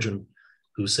French surgeon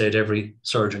who said every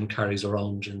surgeon carries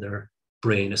around in their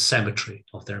brain a cemetery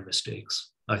of their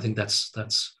mistakes. I think that's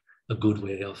a good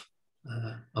way of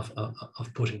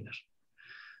putting it.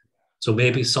 So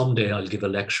maybe someday I'll give a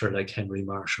lecture like Henry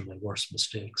Marsh on my worst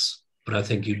mistakes. But I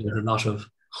think you need a lot of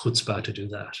chutzpah to do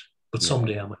that. But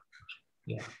someday I might.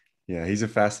 Yeah. Yeah, he's a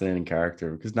fascinating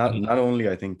character because not only,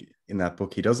 I think, in that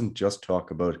book, he doesn't just talk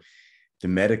about the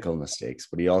medical mistakes,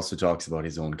 but he also talks about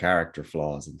his own character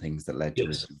flaws and things that led to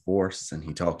his divorce. And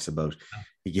he talks about,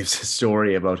 he gives a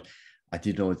story about, I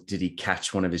didn't know, did he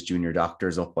catch one of his junior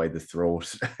doctors up by the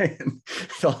throat? And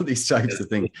all these types of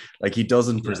things. Like, he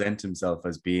doesn't present himself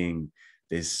as being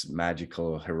this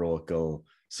magical, heroical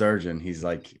surgeon. He's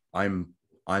like, I'm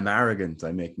arrogant,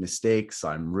 I make mistakes,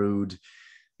 I'm rude.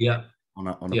 Yeah.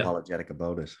 Unapologetic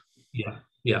about it. Yeah.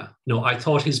 Yeah. No, I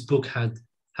thought his book had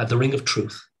the ring of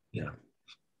truth. Yeah.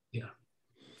 Yeah.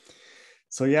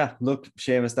 So yeah, look,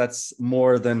 Seamus, that's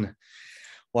more than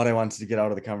what I wanted to get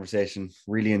out of the conversation.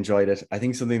 Really enjoyed it. I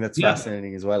think something that's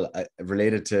fascinating as well,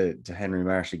 related to Henry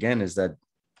Marsh again, is that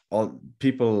all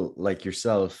people like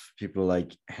yourself, people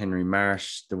like Henry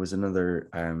Marsh, there was another,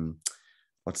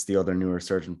 what's the other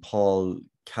neurosurgeon, Paul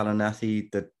Kalanithi,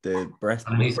 that the breath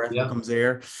becomes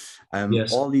air.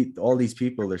 All these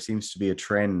people, there seems to be a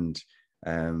trend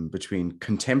between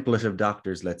contemplative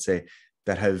doctors, let's say,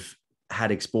 that have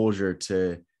had exposure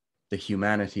to the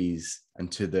humanities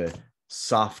and to the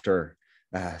softer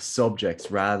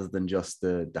subjects rather than just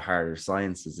the harder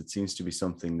sciences. It seems to be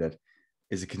something that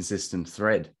is a consistent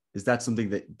thread. Is that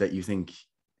something that you think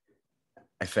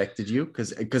affected you?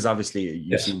 Because obviously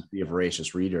you seem to be a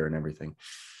voracious reader and everything.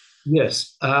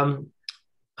 Yes.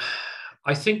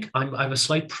 I think I have a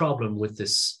slight problem with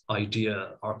this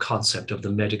idea or concept of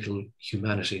the medical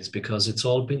humanities, because it's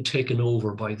all been taken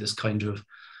over by this kind of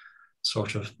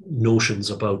sort of notions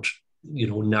about,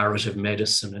 narrative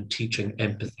medicine and teaching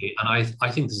empathy. And I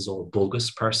think this is all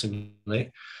bogus,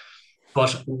 personally.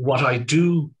 But what I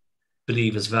do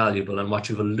believe is valuable, and what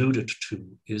you've alluded to,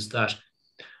 is that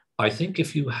I think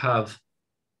if you have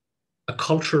a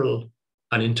cultural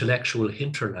and intellectual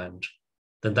hinterland,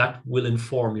 then that will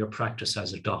inform your practice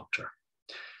as a doctor.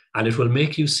 And it will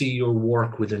make you see your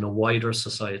work within a wider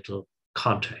societal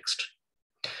context.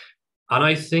 And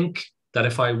I think that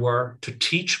if I were to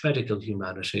teach medical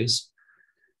humanities,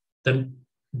 then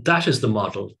that is the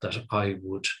model that I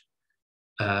would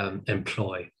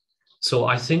employ. So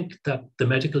I think that the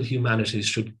medical humanities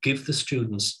should give the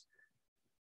students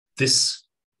this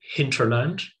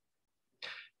hinterland,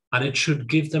 and it should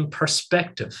give them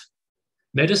perspective.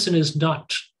 Medicine is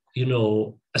not,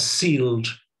 a sealed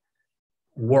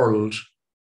world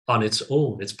on its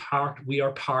own. We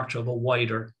are part of a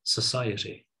wider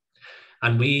society.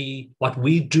 And what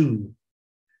we do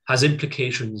has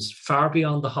implications far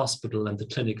beyond the hospital and the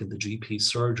clinic and the GP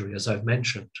surgery, as I've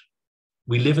mentioned.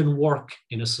 We live and work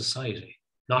in a society,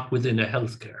 not within a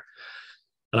healthcare.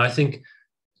 And I think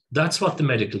that's what the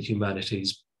medical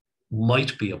humanities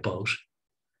might be about.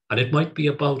 And it might be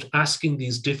about asking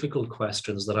these difficult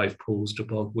questions that I've posed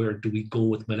about where do we go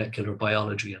with molecular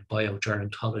biology and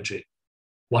biogerontology?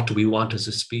 What do we want as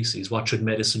a species? What should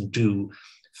medicine do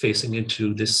facing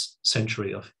into this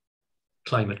century of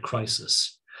climate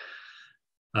crisis?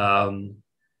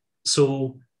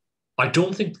 So I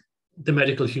don't think the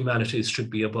medical humanities should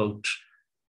be about,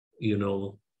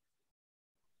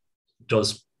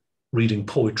 does reading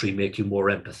poetry make you more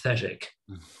empathetic?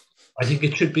 I think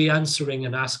it should be answering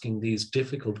and asking these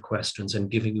difficult questions and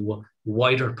giving you a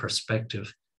wider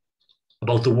perspective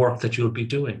about the work that you'll be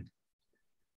doing.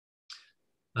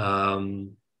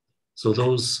 So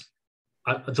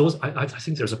I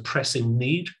think there's a pressing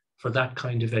need for that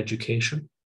kind of education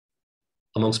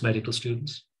amongst medical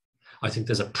students. I think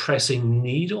there's a pressing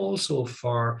need also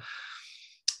for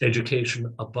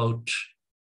education about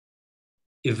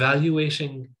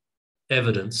evaluating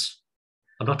evidence.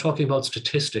 I'm not talking about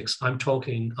statistics. I'm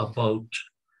talking about,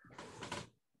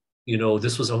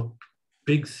 this was a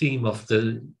big theme of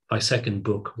my second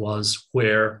book, was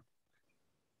where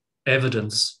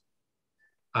evidence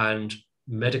and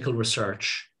medical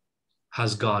research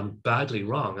has gone badly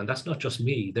wrong. And that's not just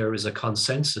me. There is a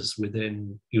consensus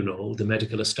within, the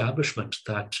medical establishment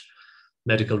that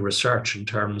medical research in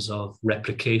terms of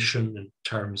replication, in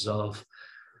terms of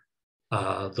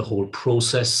the whole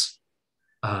process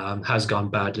has gone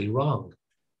badly wrong.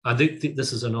 And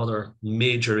this is another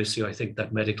major issue, I think,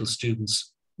 that medical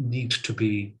students need to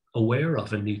be aware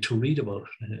of and need to read about.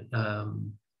 And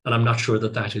I'm not sure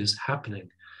that is happening.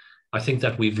 I think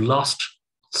that we've lost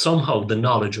somehow the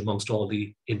knowledge amongst all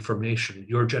the information.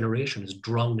 Your generation is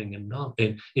drowning in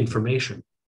information,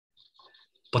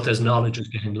 but there's knowledge is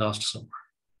getting lost somewhere.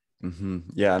 Mm-hmm.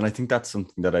 Yeah, and I think that's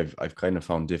something that I've kind of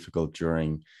found difficult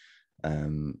during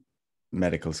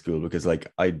medical school, because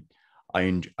I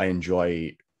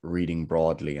enjoy reading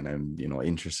broadly, and I'm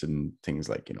interested in things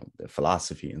like the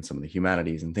philosophy and some of the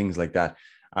humanities and things like that.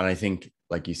 And I think,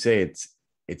 like you say,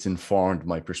 it's informed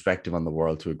my perspective on the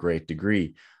world to a great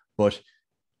degree. But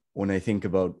when I think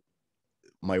about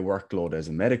my workload as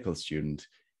a medical student,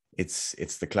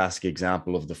 it's the classic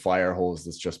example of the fire hose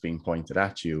that's just being pointed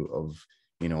at you of,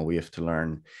 we have to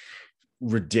learn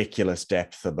ridiculous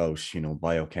depth about,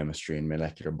 biochemistry and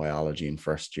molecular biology in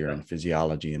first year, and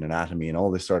physiology and anatomy and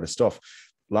all this sort of stuff,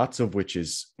 lots of which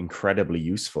is incredibly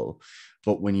useful.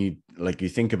 But when you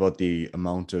think about the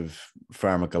amount of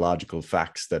pharmacological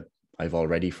facts that I've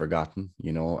already forgotten,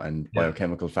 and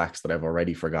biochemical facts that I've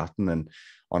already forgotten, and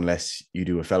unless you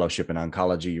do a fellowship in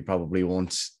oncology, you probably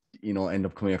won't, end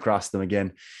up coming across them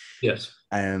again. Yes.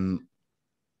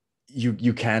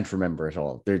 You can't remember it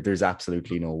all. There's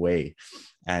absolutely no way.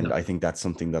 And No. I think that's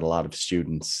something that a lot of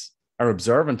students are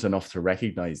observant enough to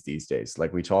recognize these days.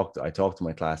 Like I talk to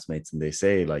my classmates, and they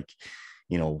say,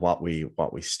 what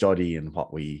we study and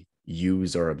what we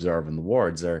use or observe in the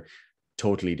wards are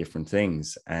totally different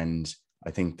things. And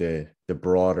I think the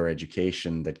broader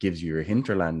education that gives you your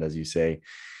hinterland, as you say,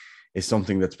 is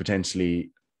something that's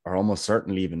potentially, or almost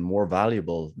certainly, even more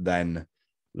valuable than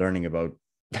learning about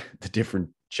the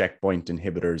different checkpoint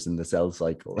inhibitors in the cell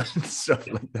cycle and stuff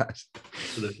like that.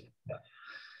 Absolutely. Yeah.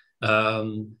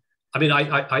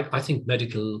 I think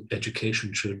medical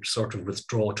education should sort of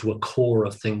withdraw to a core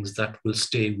of things that will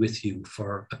stay with you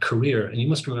for a career. And you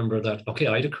must remember that,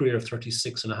 I had a career of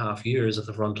 36 and a half years at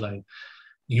the front line.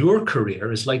 Your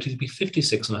career is likely to be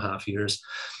 56 and a half years.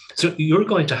 So you're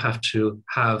going to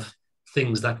have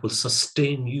things that will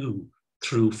sustain you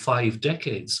through 5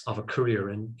 decades of a career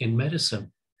in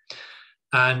medicine.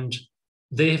 And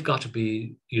they've got to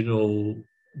be,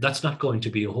 that's not going to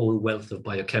be a whole wealth of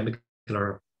biochemical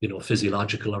or,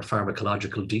 physiological or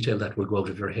pharmacological detail that will go out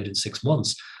of your head in 6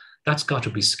 months. That's got to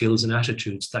be skills and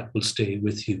attitudes that will stay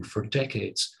with you for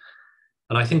decades.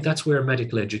 And I think that's where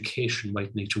medical education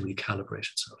might need to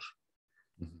recalibrate itself.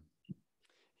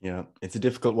 Yeah, it's a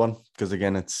difficult one, because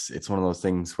again, it's one of those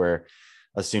things where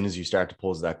as soon as you start to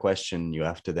pose that question, you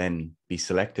have to then be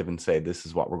selective and say, this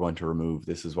is what we're going to remove.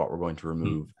 This is what we're going to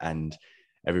remove. And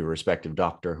every respective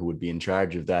doctor who would be in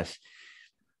charge of that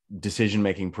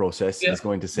decision-making process is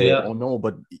going to say, oh no,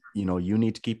 but you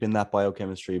need to keep in that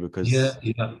biochemistry because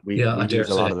we use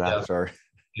a lot of that. Or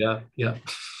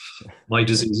my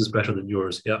disease is better than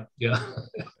yours.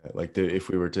 If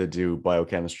we were to do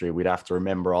biochemistry, we'd have to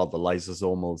remember all the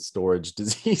lysosomal storage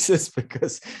diseases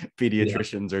because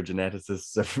pediatricians or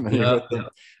geneticists are familiar with them.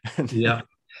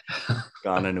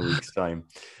 gone in a week's time.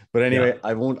 But anyway,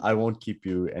 Yeah. I won't keep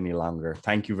you any longer.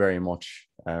 Thank you very much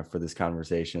for this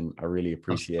conversation. I really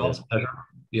appreciate it.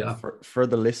 Yeah. For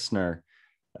the listener,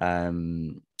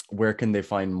 where can they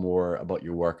find more about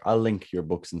your work? I'll link your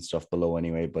books and stuff below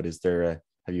anyway, but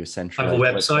have you a centralized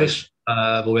website?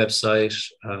 I have a website.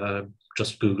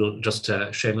 Just Google,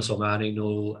 Seamus O'Mahony,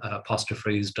 no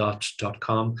apostrophes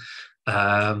 .com.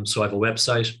 So I have a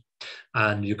website,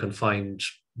 and you can find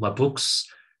my books,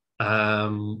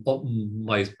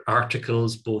 my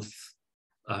articles, both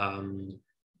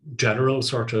general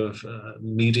sort of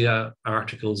media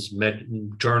articles,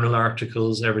 journal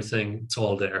articles, everything. It's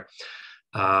all there.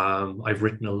 I've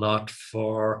written a lot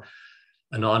for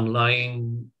an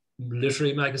online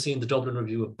literary magazine, the Dublin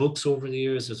Review of Books, over the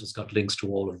years. It's got links to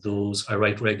all of those. I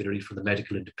write regularly for the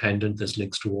Medical Independent. There's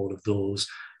links to all of those,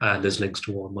 and there's links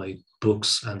to all my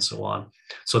books and so on.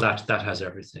 So that has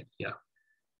everything. Yeah.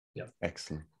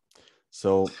 Excellent.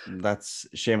 So that's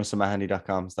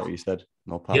SeamusO'Mahony.com. Is that what you said?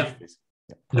 No apostrophes.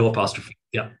 Yeah, no apostrophe.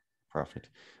 Yeah. Perfect.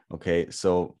 Okay,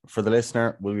 so for the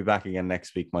listener, we'll be back again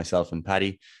next week, myself and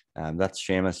Paddy. That's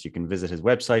Seamus. You can visit his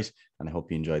website, and I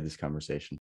hope you enjoyed this conversation.